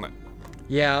David will want it.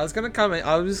 Yeah, I was gonna come in.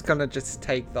 I was gonna just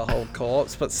take the whole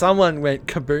corpse, but someone went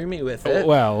kaboomy with it.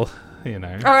 Well, you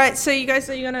know. All right, so you guys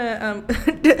are you gonna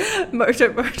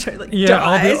Moto like I'll be-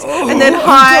 dies and then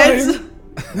hides.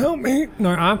 Help me.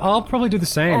 No, I'll probably do the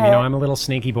same. You know, I'm a little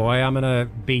sneaky boy. I'm going to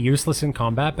be useless in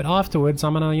combat, but afterwards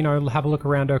I'm going to, you know, have a look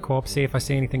around her corpse, see if I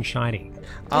see anything shiny.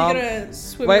 Are you gonna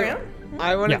swim wait, around?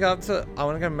 I want to Yeah. go up to. I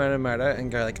want to go Moto and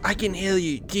go like, I can heal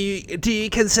you. Do you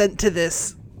consent to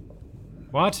this?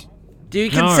 What? Do you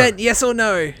consent? Yes or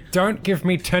no? Don't give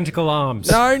me tentacle arms.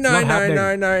 No. Not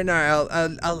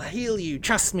happening. I'll heal you.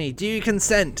 Trust me. Do you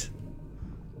consent?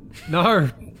 No.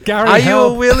 Gary, Are help.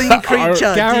 you a willing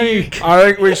creature? Gary. I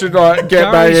think we should get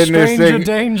back in this stranger thing.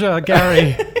 danger,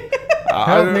 Gary.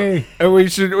 Help me. And we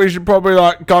should probably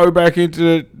like go back into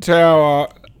the tower.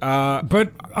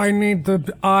 But I need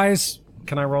the eyes.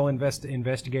 Can I roll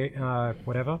investigate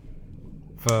whatever?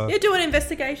 For Yeah, do an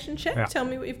investigation check. Yeah. Tell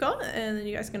me what you've got, and then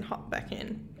you guys can hop back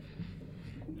in.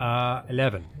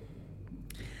 11.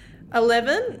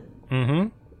 11. Mm-hmm.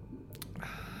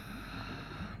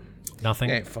 Nothing.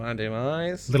 Can't find him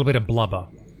eyes. A little bit of blubber.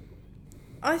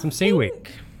 Some seaweed.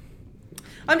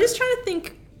 I'm just trying to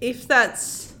think if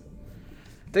that's.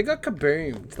 They got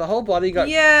kaboomed. The whole body got.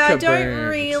 Yeah, I kaboomed. don't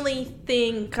really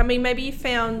think. I mean, maybe you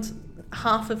found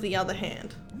half of the other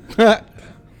hand. At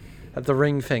the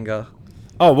ring finger.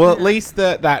 Oh well, at least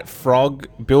that frog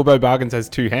Bilbo Baggins has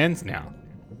 2 hands now.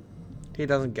 He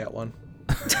doesn't get one.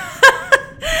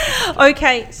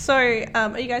 Okay, so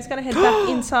are you guys gonna head back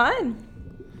inside?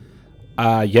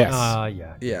 Yes.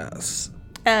 Yeah. Yes.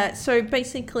 So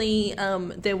basically,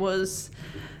 there was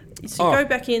So you Oh. go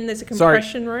back in. There's a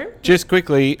compression room. Just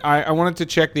quickly, I wanted to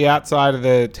check the outside of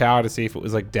the tower to see if it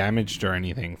was like damaged or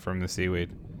anything from the seaweed.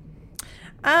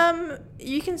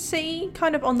 You can see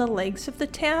kind of on the legs of the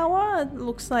tower. It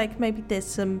looks like maybe there's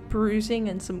some bruising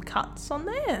and some cuts on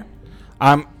there.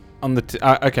 On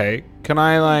the okay, can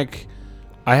I like?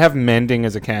 I have mending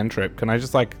as a cantrip. Can I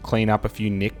just like clean up a few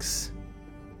nicks?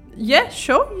 Yeah,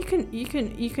 sure. You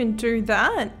can do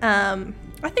that.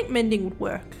 I think mending would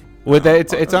work. Would they?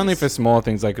 It's only for small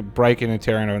things like breaking and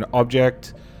tearing an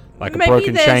object, like Maybe a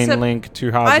broken there's chain a- link, 2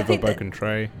 I halves of a think that- broken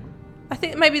tray. I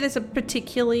think maybe there's a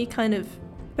particularly kind of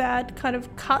bad kind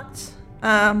of cut.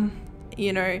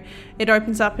 You know, it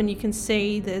opens up and you can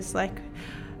see there's like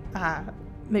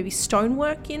maybe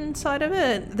stonework inside of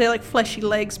it. They're like fleshy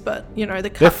legs, but you know the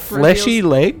cut. They're fleshy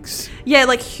reveals- legs. Yeah,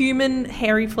 like human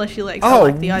hairy fleshy legs. I Oh,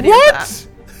 like the idea what? of that.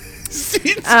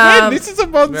 Since when? This is a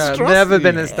monstrosity. never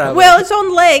been established. Well, it's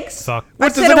on legs. Fuck. I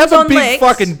What, said does it it was have a on big legs.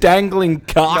 fucking dangling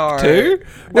cock No. too?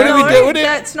 What No, do we do with it?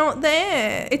 that's not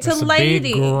there. It's There's a a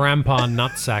lady. big grandpa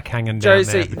nutsack hanging down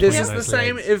Josie, there. this between is the those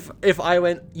same legs. if I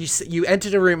went, you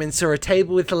entered a room and saw a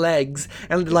table with legs,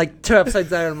 and like 2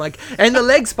 episodes later, I'm like, and the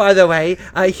legs, by the way,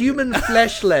 are human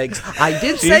flesh legs. I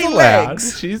did say She's allowed.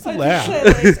 legs. She's I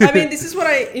allowed. mean, this is what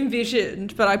I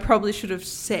envisioned, but I probably should have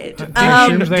said. Do you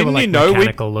assume they didn't were like you know we-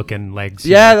 mechanical looking legs?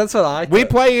 Yeah, that's what I We thought.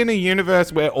 play in a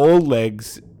universe where all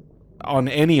legs on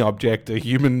any object are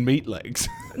human meat legs.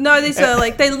 No, these are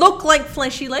like, they look like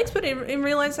fleshy legs, but in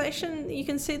realization, you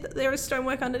can see that there is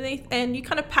stonework underneath, and you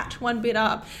kind of patch one bit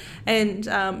up, and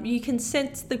you can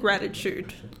sense the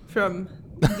gratitude from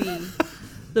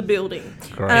the building.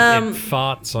 Great. It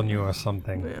farts on you or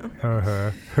something.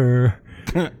 Her.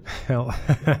 Help.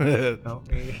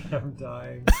 Help me. I'm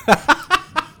dying.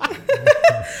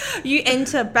 You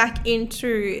enter back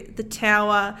into the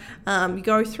tower. You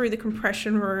go through the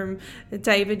compression room.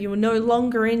 David, you are no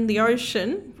longer in the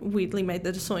ocean. Weirdly made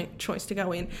the choice to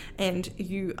go in. And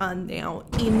you are now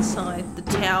inside the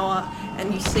tower.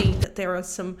 And you see that there are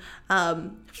some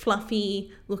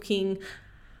fluffy looking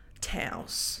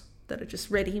towels that are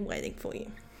just ready and waiting for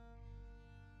you.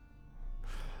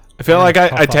 I feel like I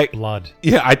Cough up take blood.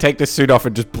 I take the suit off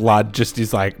and just blood just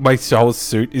is like my whole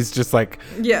suit is just like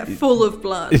Yeah, full of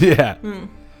blood. yeah.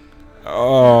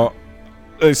 Oh,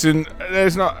 listen,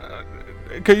 there's not.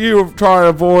 Can you try and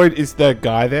avoid? Is the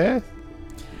guy there?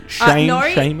 Shane, no.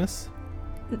 Seamus,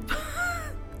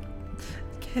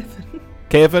 Kevin.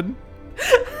 Kevin.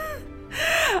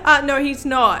 No, he's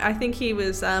not. I think he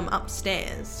was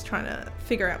upstairs trying to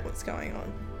figure out what's going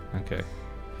on. Okay.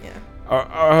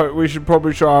 Yeah. We should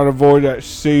probably try and avoid that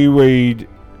seaweed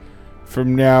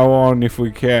from now on if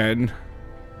we can.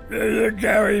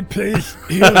 Gary, please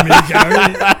heal me,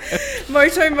 Gary.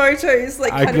 Moto is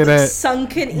like I'm kind of gonna- like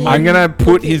sunken in. I'm gonna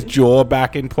put his looking. jaw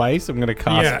back in place. I'm gonna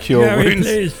cast Cure Gary, Wounds.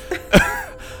 please.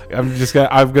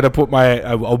 I'm gonna put my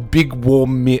a big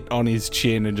warm mitt on his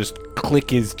chin and just click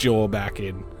his jaw back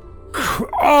in.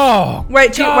 Oh,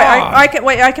 Wait, God.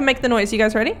 I can make the noise. You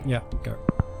guys ready? Yeah, go.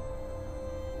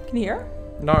 Can you hear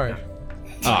it? No.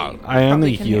 Oh, I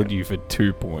only can healed hear. you for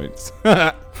 2 points.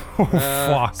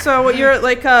 Fuck. So you're at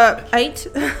like 8.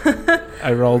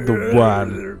 I rolled the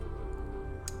 1.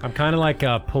 I'm kind of like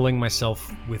pulling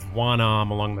myself with one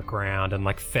arm along the ground, and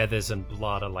like feathers and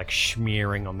blood are like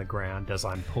smearing on the ground as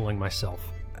I'm pulling myself.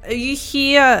 You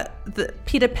hear the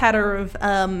pitter patter of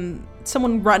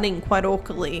someone running quite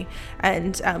awkwardly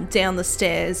and down the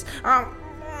stairs.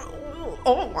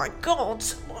 Oh my God!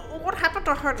 What happened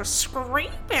to her to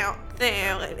scream out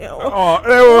there?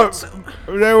 Oh,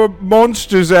 there were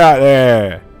monsters out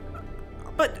there.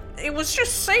 But it was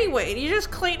just seaweed. You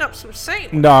just cleaned up some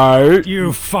seaweed. No, You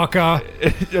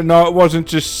fucker! no, it wasn't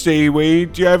just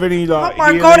seaweed. Do you have any like? Oh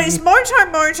my God! healing? It's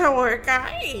Moto,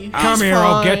 okay? Come here,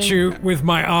 I'll get fine. you with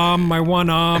my arm, my one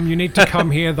arm. You need to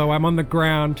come here, though. I'm on the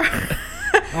ground.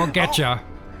 I'll get ya.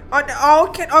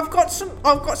 I've got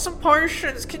some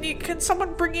potions. Can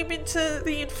someone bring him into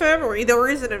the infirmary? There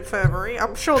is an infirmary.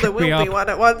 I'm sure there Pick me will be up. one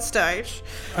at one stage.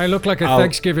 I look like a I'll-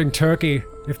 Thanksgiving turkey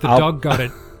if the I'll- dog got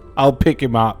it. I'll pick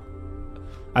him up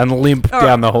and limp All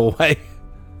down right. the hallway.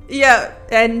 Yeah,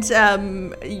 and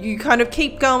you kind of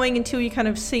keep going until you kind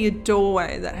of see a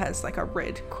doorway that has like a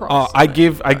red cross. Oh, I on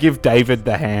it. give David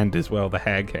the hand as well, the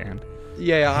hag hand.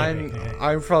 Yeah,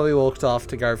 I'm probably walked off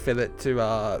to go fit it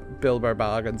to Bilbo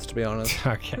Bargains, to be honest.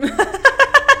 Okay.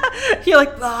 You're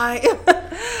like, bye.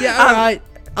 Yeah, alright.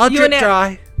 I'll you drip are now-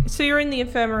 dry. So you're in the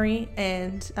infirmary,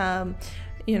 and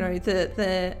you know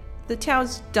the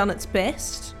tower's done its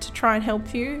best to try and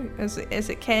help you as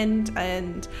it can,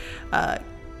 and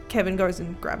Kevin goes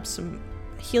and grabs some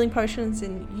healing potions,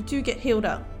 and you do get healed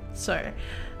up So,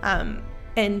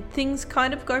 and things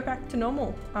kind of go back to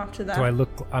normal after that.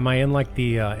 Am I in like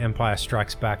the Empire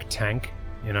Strikes Back tank,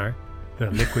 you know? The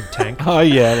liquid tank? Oh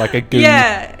yeah, like a goo.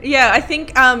 Yeah, I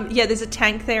think there's a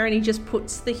tank there, and he just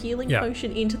puts the healing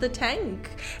potion into the tank,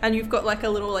 and you've got like a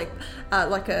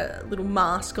little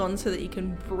mask on so that you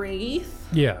can breathe.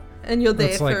 Yeah. And you're there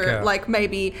It's for like,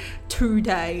 maybe 2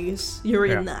 days. You're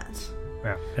in that.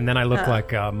 Yeah. And then I look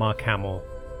like Mark Hamill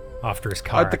after his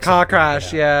car The car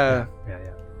crash, yeah. Yeah.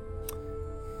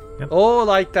 Or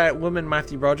like that woman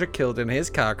Matthew Broderick killed in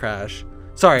his car crash.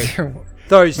 Sorry,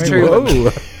 those two. Whoa.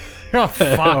 Oh,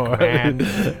 fuck, man.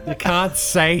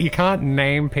 You can't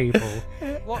name people.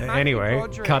 Anyway,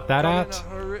 cut that out.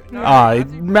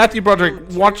 Matthew Broderick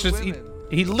watches.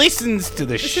 He listens to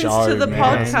the show. Listens to the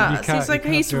man. podcast.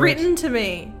 He's written to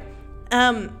me.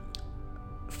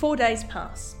 4 days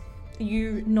pass.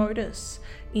 You notice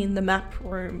in the map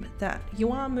room that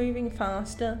you are moving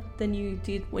faster than you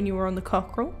did when you were on the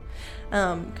Cockerel.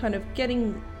 Kind of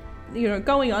getting,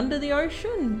 going under the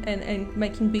ocean and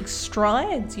making big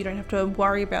strides. You don't have to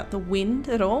worry about the wind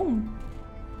at all.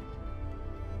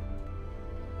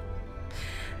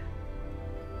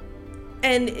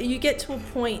 And you get to a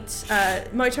point,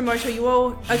 Moto, you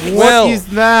all... Okay, What is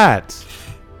that?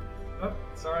 Oh,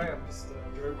 sorry, I'm just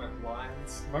doing my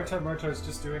blinds. Moto's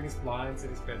just doing his blinds in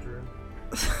his bedroom.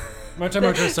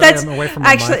 Moto, sorry, I'm away from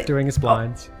my mic doing his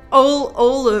blinds.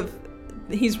 All of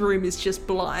his room is just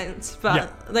blinds,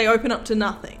 but they open up to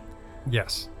nothing.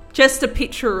 Yes. Just a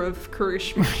picture of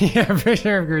Karishma. Yeah,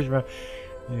 picture of Karishma.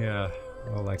 Yeah.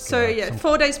 Well, like,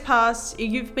 4 days pass.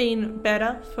 You've been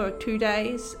better for 2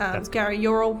 days. Gary,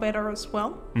 you're all better as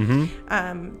well.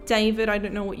 Mm-hmm. David, I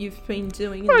don't know what you've been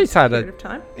doing in this period of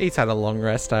time. He's had a long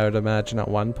rest, I would imagine, at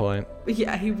one point.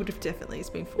 Yeah, he would have definitely. It's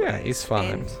been 4 days. Yeah, he's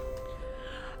fine.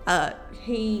 And,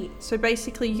 so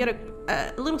basically you get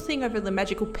a little thing over the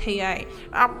magical PA.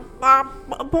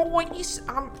 Boys,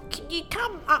 can you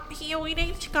come up here? We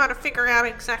need to kind of figure out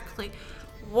exactly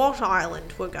what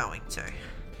island we're going to.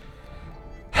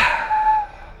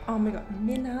 Oh my god,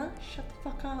 Minna, shut the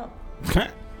fuck up.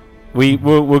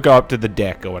 We'll go up to the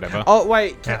deck or whatever. Oh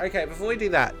wait, okay. Before we do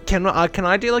that, can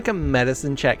I do like a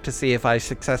medicine check to see if I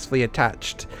successfully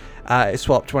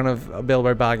swapped one of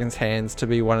Bilbo Bargain's hands to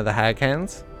be one of the hag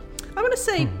hands? I'm gonna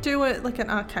say do it like an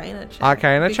Arcana check.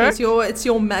 Arcana check? Because it's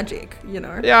your magic,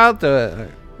 Yeah, I'll do it.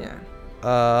 Yeah.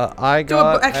 I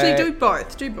got do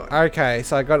both. Do both. Okay,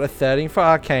 so I got a 13 for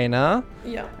Arcana.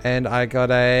 Yeah. And I got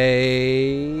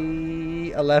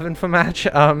a 11 for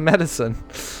medicine.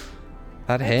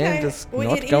 That hand is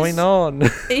not going on.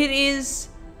 It is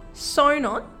sewn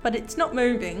on, but it's not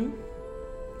moving.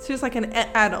 It's just like an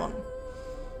add-on.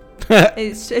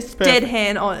 It's dead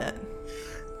hand on it.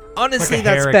 Honestly, like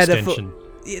that's better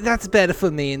better for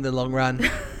me in the long run.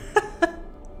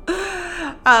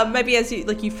 Maybe as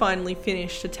you finally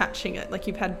finished attaching it, like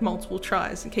you've had multiple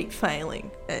tries and keep failing,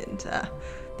 and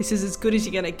this is as good as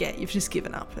you're gonna get. You've just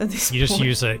given up at this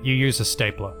point. You use a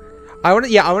stapler. I want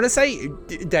to say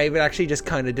David actually just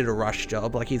kind of did a rush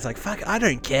job. Like he's like, fuck, I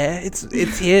don't care.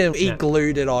 It's him. He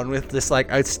glued it on with this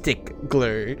like a stick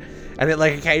glue, and it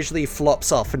like occasionally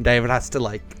flops off, and David has to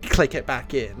like click it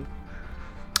back in.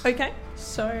 Okay,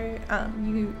 so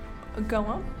you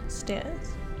go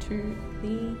upstairs to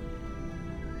the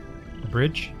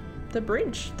bridge. The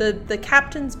bridge, the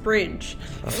captain's bridge.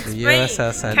 Of the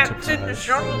USS Enterprise. Captain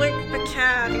Jean-Luc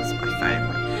Picard is my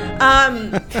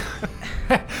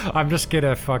favorite. I'm just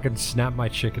gonna fucking snap my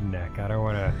chicken neck. I don't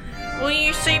wanna. Will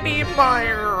you see me in my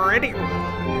ready room?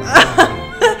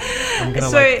 I'm gonna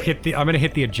I'm gonna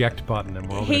hit the eject button and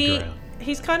we're all gonna drown.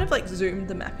 He's kind of like zoomed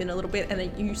the map in a little bit,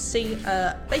 and you see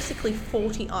basically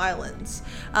 40 islands.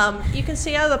 You can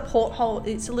see out of the porthole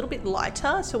it's a little bit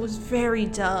lighter, so it was very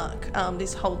dark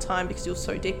this whole time because you were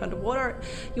so deep underwater.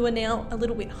 You are now a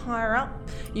little bit higher up.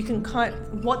 You can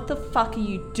what the fuck are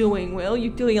you doing, Will?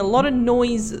 You're doing a lot of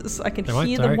noises. I can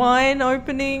hear the wine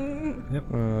opening. Yep.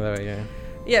 Oh, there we go.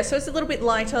 Yeah, so it's a little bit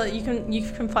lighter. You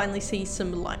can finally see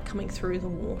some light coming through the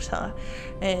water,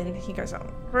 and he goes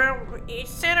on. Well, you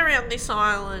said around this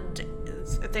island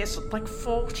there's like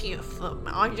 40 of them.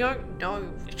 I don't know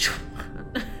which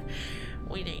one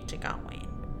we need to go in.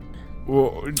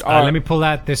 Well, let me pull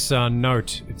out this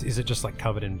note. Is it just like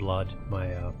covered in blood?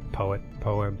 My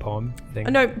poem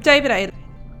thing? No, David ate it.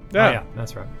 Yeah. Oh, yeah,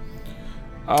 that's right.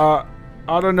 I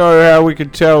don't know how we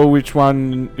could tell which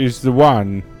one is the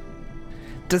one.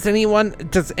 Does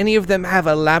any of them have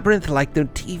a labyrinth like the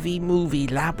TV movie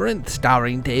Labyrinth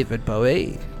starring David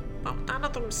Bowie? Oh, none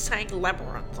of them say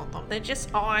labyrinth on them. They're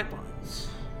just islands.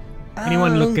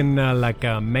 Anyone looking like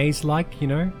maze-like,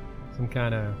 some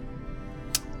kind of...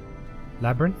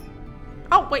 Labyrinth?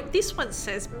 Oh, wait, this one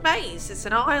says maze. It's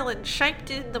an island shaped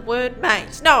in the word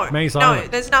maze. No, Maze no,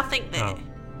 Island. there's nothing there. Oh.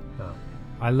 Oh.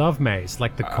 I love maze,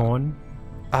 like the corn.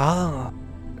 Ah.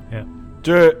 Yeah.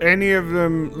 Do any of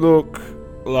them look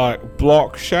like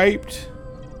block shaped?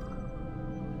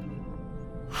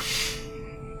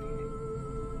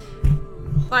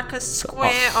 Like a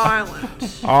square island.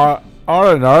 I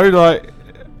don't know. Like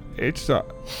it's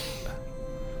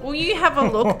Will you have a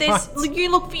look? You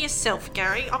look for yourself,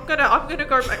 Gary. I'm gonna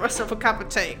go make myself a cup of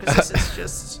tea because this is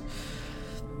just.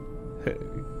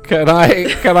 Can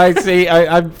I see?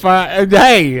 I'm fine.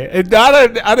 Hey, I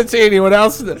don't see anyone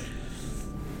else.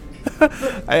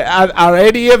 Are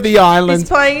any of the He's islands?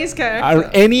 playing his character. Are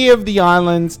any of the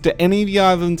islands? Do any of the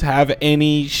islands have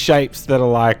any shapes that are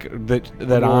like that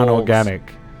aren't Walls.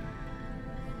 organic?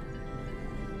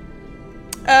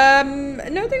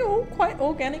 No, they're all quite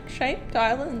organic shaped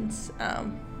islands,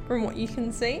 from what you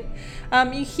can see.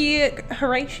 You hear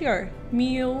Horatio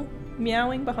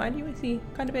meowing behind you as he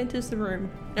kind of enters the room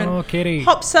and Oh, kitty.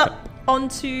 hops up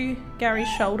onto Gary's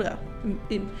shoulder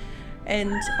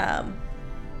and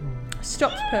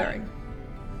stops purring.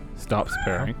 Stops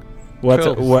purring. What's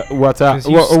Cool. what's up? Because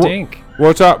you stink.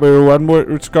 What's up, everyone?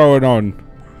 What's going on?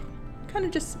 Kind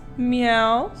of just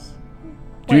meows,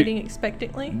 Do you- waiting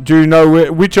expectantly. Do you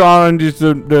know which island is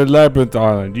the Labyrinth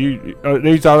Island?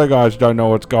 These other guys don't know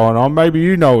what's going on. Maybe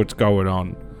you know what's going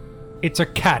on. It's a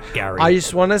cat, Gary. I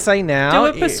just want to say now.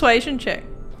 Do a persuasion check.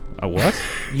 A what?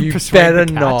 You Persuade better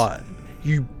the cat. not.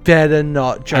 You better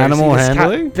not, Josie. Animal This cat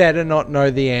handling? better not know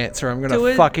the answer. I'm Do gonna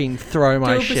a- fucking throw Do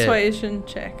my a shit. persuasion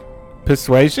check.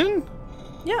 Persuasion?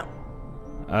 Yeah.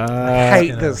 I hate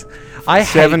gonna- this. I hate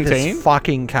 17? this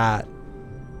fucking cat.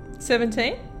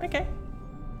 17? Okay.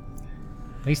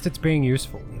 At least it's being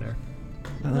useful, you know.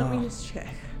 Let me just check.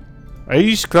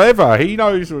 He's clever. He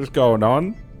knows what's going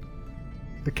on.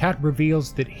 The cat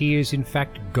reveals that he is in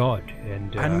fact God,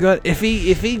 and I'm good. If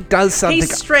he does something, He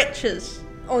stretches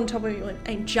on top of you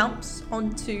and jumps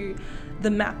onto the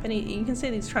map, and you can see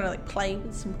that he's trying to like play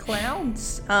with some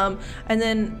clouds. And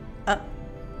then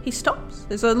he stops.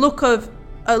 There's a look of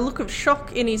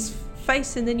shock in his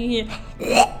face, and then you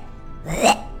hear,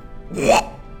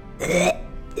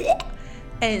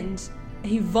 and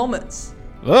he vomits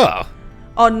Ugh.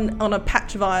 on a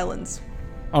patch of islands,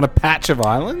 On a patch of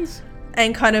islands?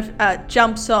 and kind of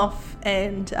jumps off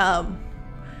and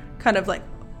kind of like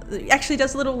actually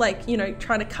does a little like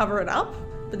trying to cover it up,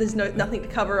 but there's nothing to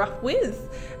cover up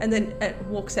with, and then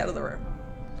walks out of the room.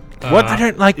 What? I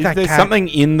don't like Is that there cat. something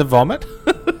in the vomit?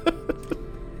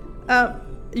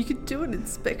 You could do an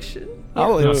inspection.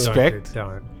 I'll No, inspect.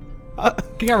 Don't.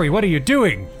 Gary, what are you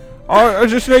doing? I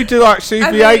just need to like see if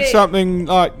I he mean, ate something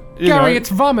like Gary, it's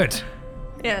vomit.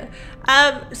 Yeah.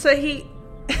 So he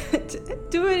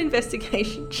do an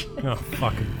investigation check. Oh,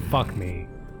 fuck me.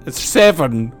 it's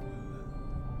 7.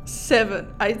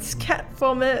 7. It's cat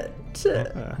vomit.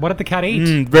 What did the cat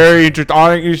eat? Very interesting.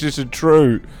 I think this is a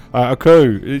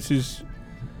coup. This is.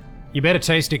 You better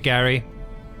taste it, Gary.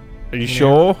 Are you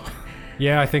sure?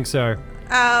 Yeah, I think so.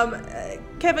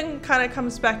 Kevin kind of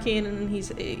comes back in and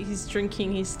he's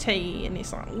drinking his tea and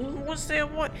he's like, Was there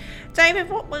what? David,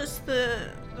 what was the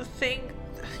thing?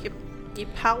 Your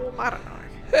poem? I don't know.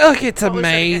 Look, it's a What was it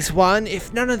maze again? one.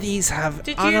 If none of these have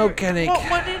Did you? unorganic,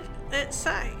 What did it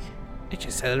say? it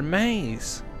just said a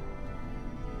maze.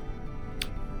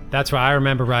 That's why I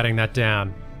remember writing that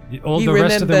down. All You the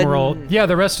rest of them were all remember-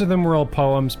 the rest of them were all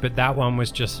poems, but that one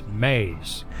was just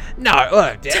maze. No,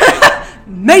 look.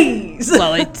 maze!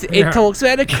 Well, it Yeah. talks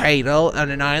about a cradle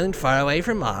on an island far away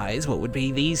from eyes. What would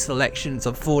be these selections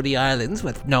of 40 islands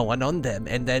with no one on them,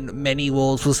 and then many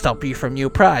walls will stop you from your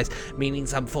prize, meaning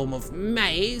some form of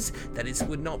maze that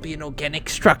would not be an organic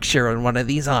structure on one of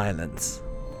these islands.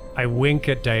 I wink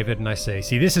at David and I say,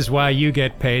 "See, this is why you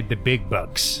get paid the big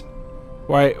bucks."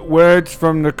 Wait, words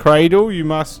from the cradle you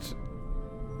must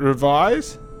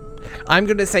revise? I'm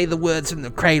going to say the words from the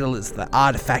cradle is the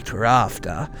artifact we're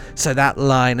after, so that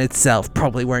line itself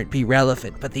probably won't be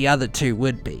relevant, but the other two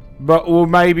would be. But, well,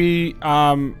 maybe,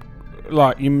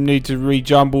 like, you need to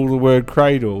rejumble the word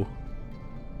cradle.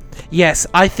 Yes,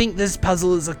 I think this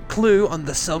puzzle is a clue on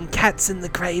the some cats in the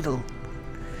cradle.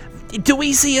 Do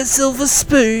we see a silver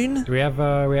spoon? Do we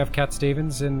have Cat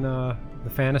Stevens in the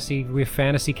fantasy? We have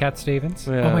fantasy Cat Stevens.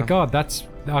 Yeah. Oh my God, that's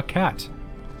our cat.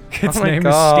 Its oh my name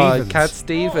god, is Stevens. Cat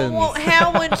Stevens. Well,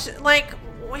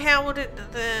 how would it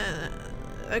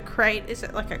a crate? Is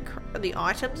it like the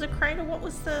items a crate, or what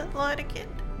was the line again?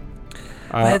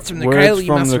 Words from the words cradle you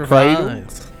from must the revise.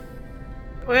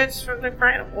 cradle? Words from the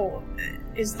cradle. Or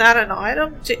Is that an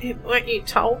item? Weren't you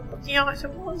told what the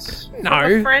item was? No.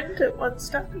 From a friend at one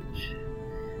stage?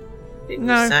 Didn't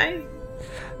No. you say?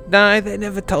 No, they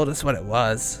never told us what it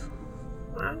was.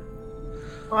 Well,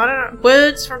 I don't know.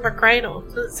 Words from a cradle.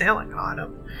 Doesn't sound like an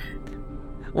item.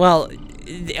 Well,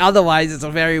 otherwise it's a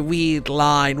very weird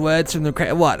line. Words from the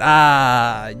what?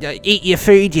 Eat your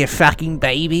food, you fucking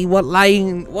baby. What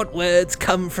words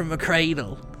come from a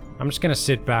cradle? I'm just gonna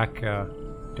sit back.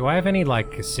 Do I have any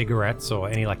like cigarettes or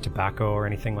any like tobacco or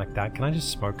anything like that? Can I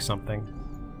just smoke something?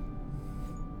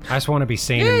 I just want to be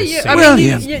seen in this scene. I Well,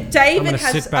 mean, yeah. David gonna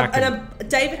has sit back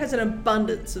David has an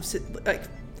abundance of like.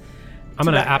 I'm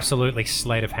gonna tobacco. absolutely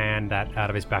sleight of hand that out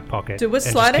of his back pocket. Do a and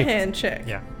just sleight of kick- hand check.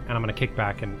 Yeah, and I'm gonna kick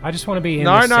back and I just want to be in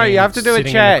No, this no, you scene, have to do a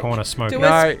sitting check. in the corner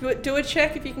smoking. Do a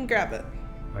check if you can grab it.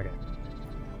 Okay.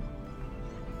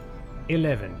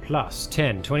 11 plus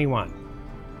 10, 21.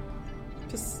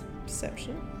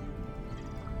 Perception.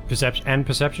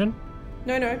 Perception?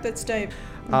 No, that's Dave.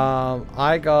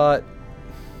 I got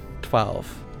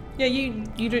 12. Yeah,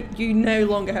 you no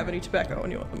longer have any tobacco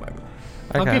on you at the moment.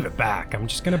 I'll Okay. give it back. I'm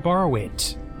just gonna borrow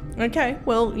it. Okay,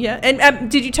 well, yeah.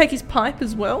 And did you take his pipe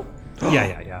as well?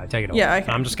 Yeah. I take it all. Yeah, okay.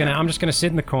 I'm just gonna sit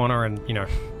in the corner and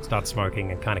start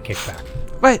smoking and kind of kick back.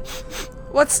 Wait,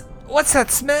 what's that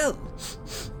smell?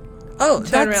 Oh,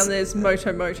 Turn that's... around, there's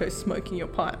Moto smoking your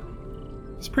pipe.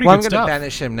 It's pretty Well, I'm good gonna stuff.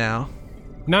 banish him now.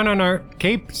 No.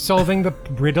 Keep solving the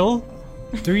riddle.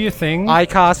 Do your thing. I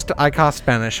cast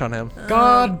banish on him.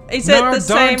 God. Is no, it the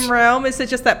don't. same realm? Is it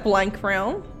just that blank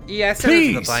realm? Yes, it is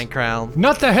the Please. blank realm.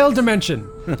 Not the hell dimension.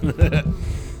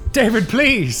 David,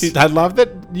 please. I love that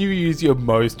you use your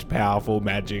most powerful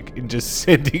magic in just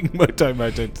sending Moto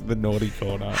to the naughty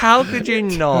corner. How could you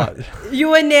not?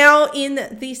 You are now in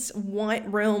this white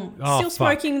realm, Oh, still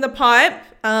fuck. smoking the pipe.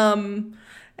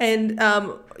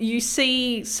 And you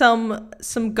see some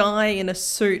guy in a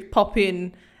suit pop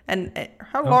in and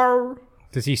hello.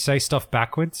 Does he say stuff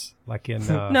backwards? Like in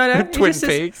No, he Twin just says,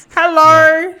 Peaks.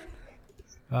 hello.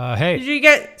 Did hey. you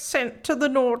get sent to the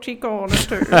naughty corner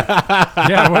too?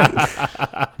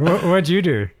 Yeah, what'd you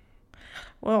do?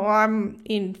 Well, I'm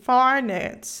in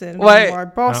finance, and Wait. my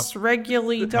boss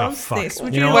regularly does fuck. this.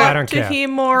 Would You you, know what? I like don't to care. hear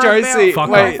more Josie, about Fuck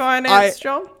my off. finance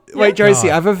job? Wait, Josie,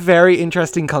 Oh. I have a very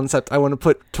interesting concept I want to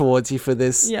put towards you for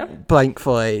this Yeah. blank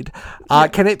void.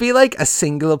 Can it be like a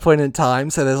singular point in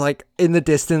time? So there's like in the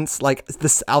distance, like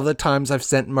this other times I've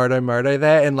sent Moto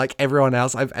there and like everyone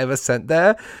else I've ever sent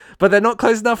there, but they're not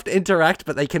close enough to interact,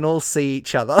 but they can all see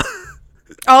each other.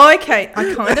 Oh, okay.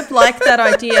 I kind of like that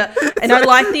idea, and I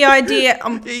like the idea.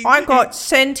 I got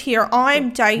sent here. I'm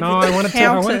David, No, I the wanted to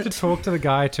accountant. talk to the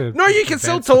guy to. No, you can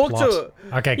still advance the talk plot. to it.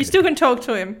 Okay. You good. still can talk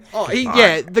to him. Oh,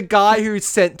 yeah, the guy who's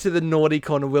sent to the naughty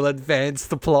corner will advance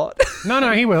the plot.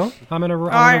 No, he will. I'm gonna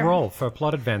roll for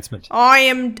plot advancement. I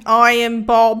am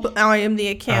Bob. I am the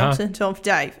accountant of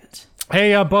David.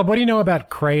 Hey, Bob, what do you know about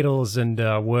cradles and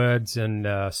words and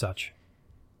such?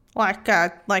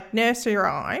 Like nursery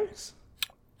rhymes.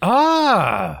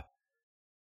 Ah.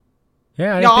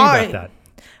 Yeah, I didn't No, think about that.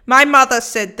 My mother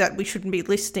said that we shouldn't be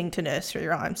listening to nursery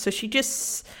rhymes, so she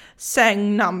just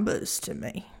sang numbers to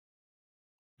me.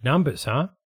 Numbers, huh?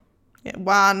 Yeah,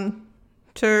 1,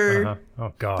 2, Uh-huh.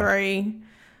 Oh God. 3,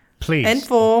 Please. and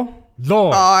 4,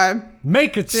 Lord, 5.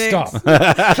 make it 6. stop.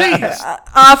 Please.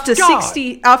 After God.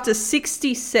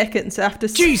 60 seconds,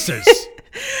 Jesus.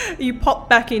 you pop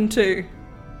back into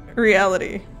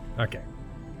reality. Okay.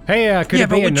 Hey, could it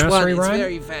be a nursery It's rhyme?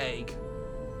 very vague.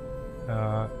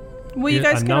 Well, you Yeah,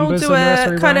 guys are can all numbers do a a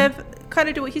nursery kind rhyme?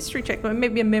 of do a history check, or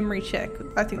maybe a memory check.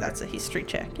 I think that's a history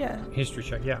check. Yeah. History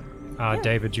check, yeah.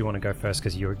 David, do you want to go first?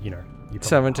 Because you're probably the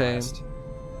 17. highest.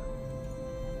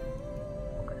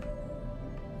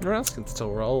 Everyone else can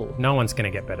still roll. No one's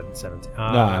going to get better than 17. No,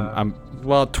 I'm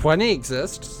Well, 20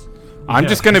 exists. I'm Yeah.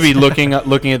 just going to be looking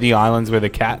at the islands where the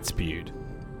cat spewed.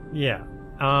 Yeah.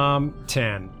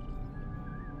 10.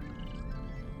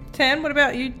 10. What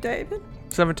about you, David?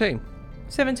 17.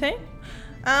 17.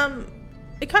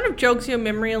 It kind of jogs your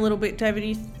memory a little bit,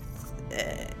 David.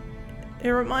 It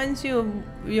reminds you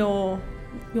of your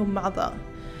mother.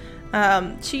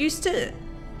 She used to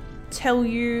tell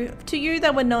you, to you they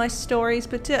were nice stories,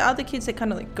 but to other kids they're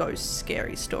kind of like ghost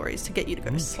scary stories to get you to go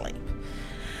to sleep.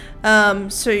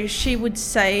 So she would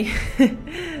say,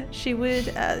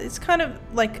 it's kind of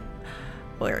like,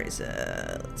 where is it?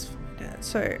 Let's find it.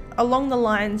 So along the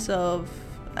lines of,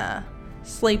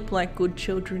 sleep like good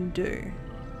children do.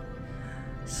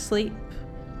 Sleep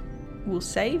will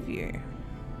save you.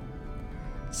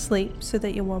 Sleep so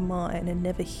that you are mine and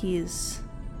never his.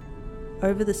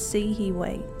 Over the sea he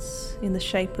waits, in the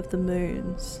shape of the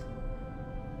moons.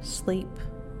 Sleep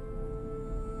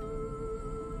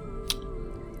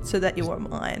so that you are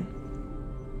mine.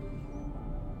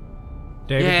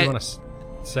 David, Yeah. do you want to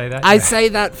say that? I Yeah. say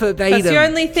that verbatim. That's the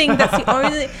only thing.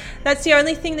 That's the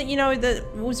only thing that you know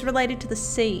that was related to the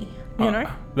sea. You know,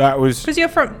 That was because you're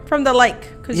from the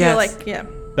lake. Because Yes. you're like, yeah.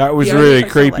 that was Yeah, really it's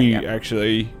like creepy. that, yeah.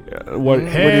 Actually, what are you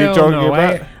Hell talking no,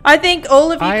 about? I think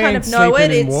all of you I kind ain't of know it.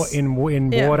 sleeping It's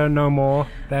in yeah. water no more.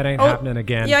 That ain't Oh, happening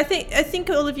again. Yeah, I think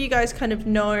all of you guys kind of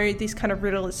know this kind of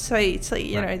riddle. So it's like,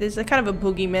 you know, there's a kind of a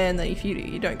boogeyman that if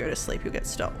you don't go to sleep, you'll get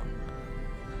stolen.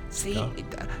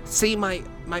 See,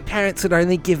 my parents would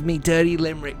only give me dirty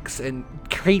limericks and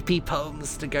creepy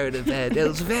poems to go to bed. It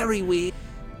was very weird.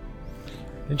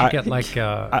 Did you get like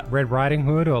Red Riding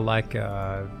Hood or like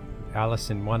Alice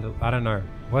in Wonder? I don't know.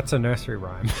 What's a nursery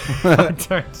rhyme? I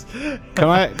don't.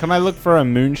 Can I look for a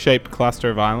moon-shaped cluster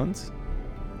of islands?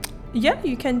 Yeah,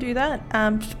 you can do that.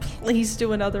 Please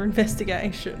do another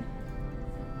investigation.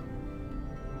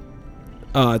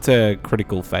 Oh, it's a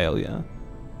critical failure.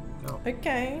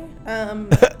 Okay.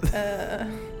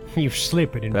 You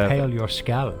slip and impale your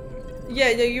scalp. Yeah,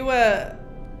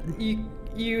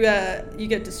 you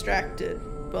get distracted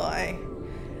by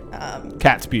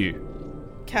Cat spew.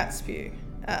 cat spew.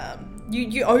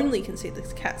 You only can see the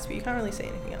cat spew. You can't really see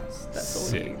anything else. That's all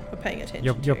Sick. you are paying attention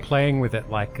You're to. playing with it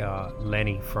like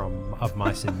Lenny from Of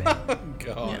Mice and Men.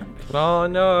 Yeah. Oh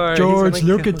no, George,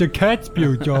 look at the cat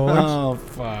spew, George. Oh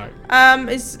fuck!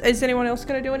 Is anyone else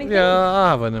going to do anything? Yeah, I'll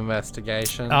have an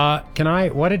investigation. Can I?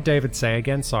 What did David say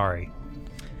again? Sorry.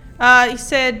 He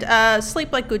said,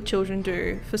 sleep like good children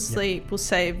do, for sleep will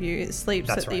save you. Sleep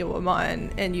That's so that right. you are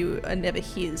mine, and you are never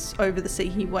his. Over the sea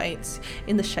he waits,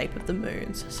 in the shape of the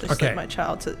moons. So Okay. sleep, my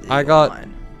child, so that you I are got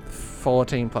mine.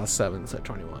 14 plus 7, so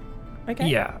 21. Okay.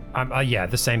 Yeah. Yeah.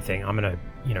 The same thing. I'm gonna,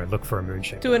 look for a moon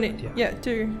shape. Doing it. Yeah,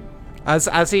 do.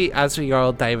 As we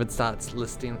go, David starts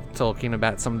talking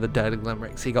about some of the dirty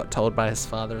limericks he got told by his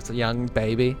father as a young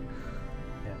baby.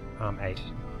 Yeah. 8.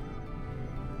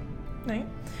 No.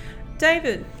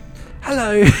 David,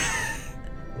 Hello.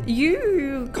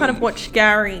 you kind of watch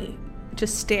Gary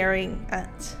just staring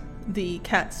at the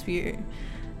cat's view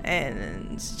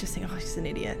and just think, oh, he's an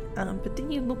idiot. But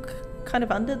then you look kind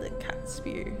of under the cat's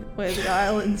view where the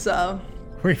islands are.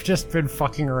 We've just been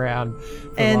fucking around for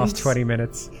the And- last 20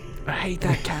 minutes. I hate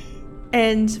that cat.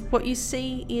 And what you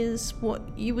see is what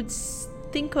you would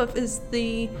think of as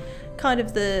the kind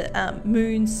of the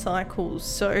moon cycles.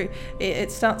 So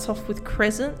it starts off with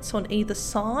crescents on either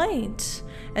side,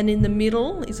 and in the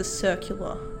middle is a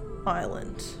circular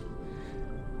island.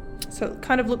 So it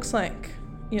kind of looks like,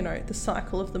 the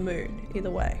cycle of the moon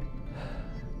either way.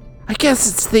 I guess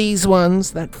it's these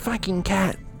ones, that fucking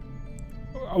cat.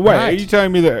 Wait, are Right. you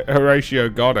telling me that Horatio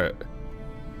got it?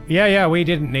 Yeah, we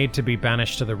didn't need to be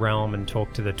banished to the realm and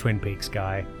talk to the Twin Peaks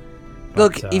guy.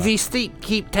 Look, But, if you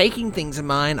keep taking things of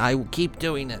mine, I will keep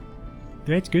doing it.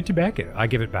 It's good to back it. I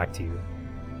give it back to you.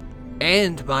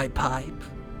 And my pipe.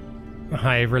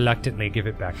 I reluctantly give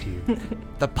it back to you.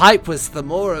 The pipe was the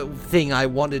more thing I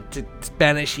wanted to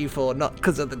banish you for, not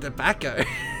because of the tobacco.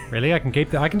 Really? I can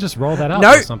keep that? I can just roll that up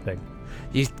No. or something.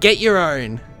 You get your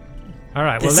own. All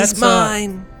right, well, This let's... is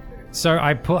mine. So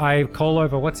I call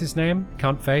over, what's his name?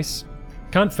 Cuntface?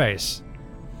 Cuntface.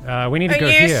 We need to go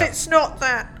yes, here. it's not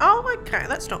that. Oh, okay,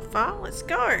 that's not far. Let's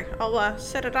go. I'll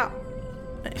set it up.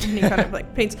 And he kind of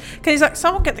like paints. Cause he's like,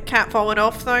 someone get the cat vomit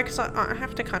off though, because I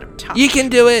have to kind of touch. You can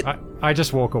do it. I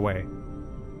just walk away.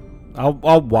 I'll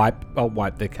wipe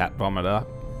the cat vomit up.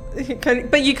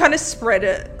 But you kind of spread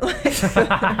it.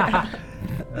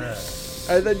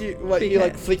 And then you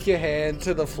flick your hand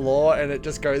to the floor and it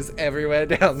just goes everywhere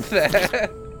down there.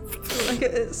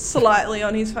 Slightly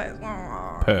on his face.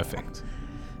 Perfect.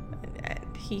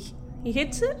 And he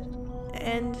hits it,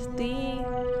 and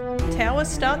the tower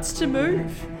starts to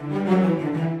move.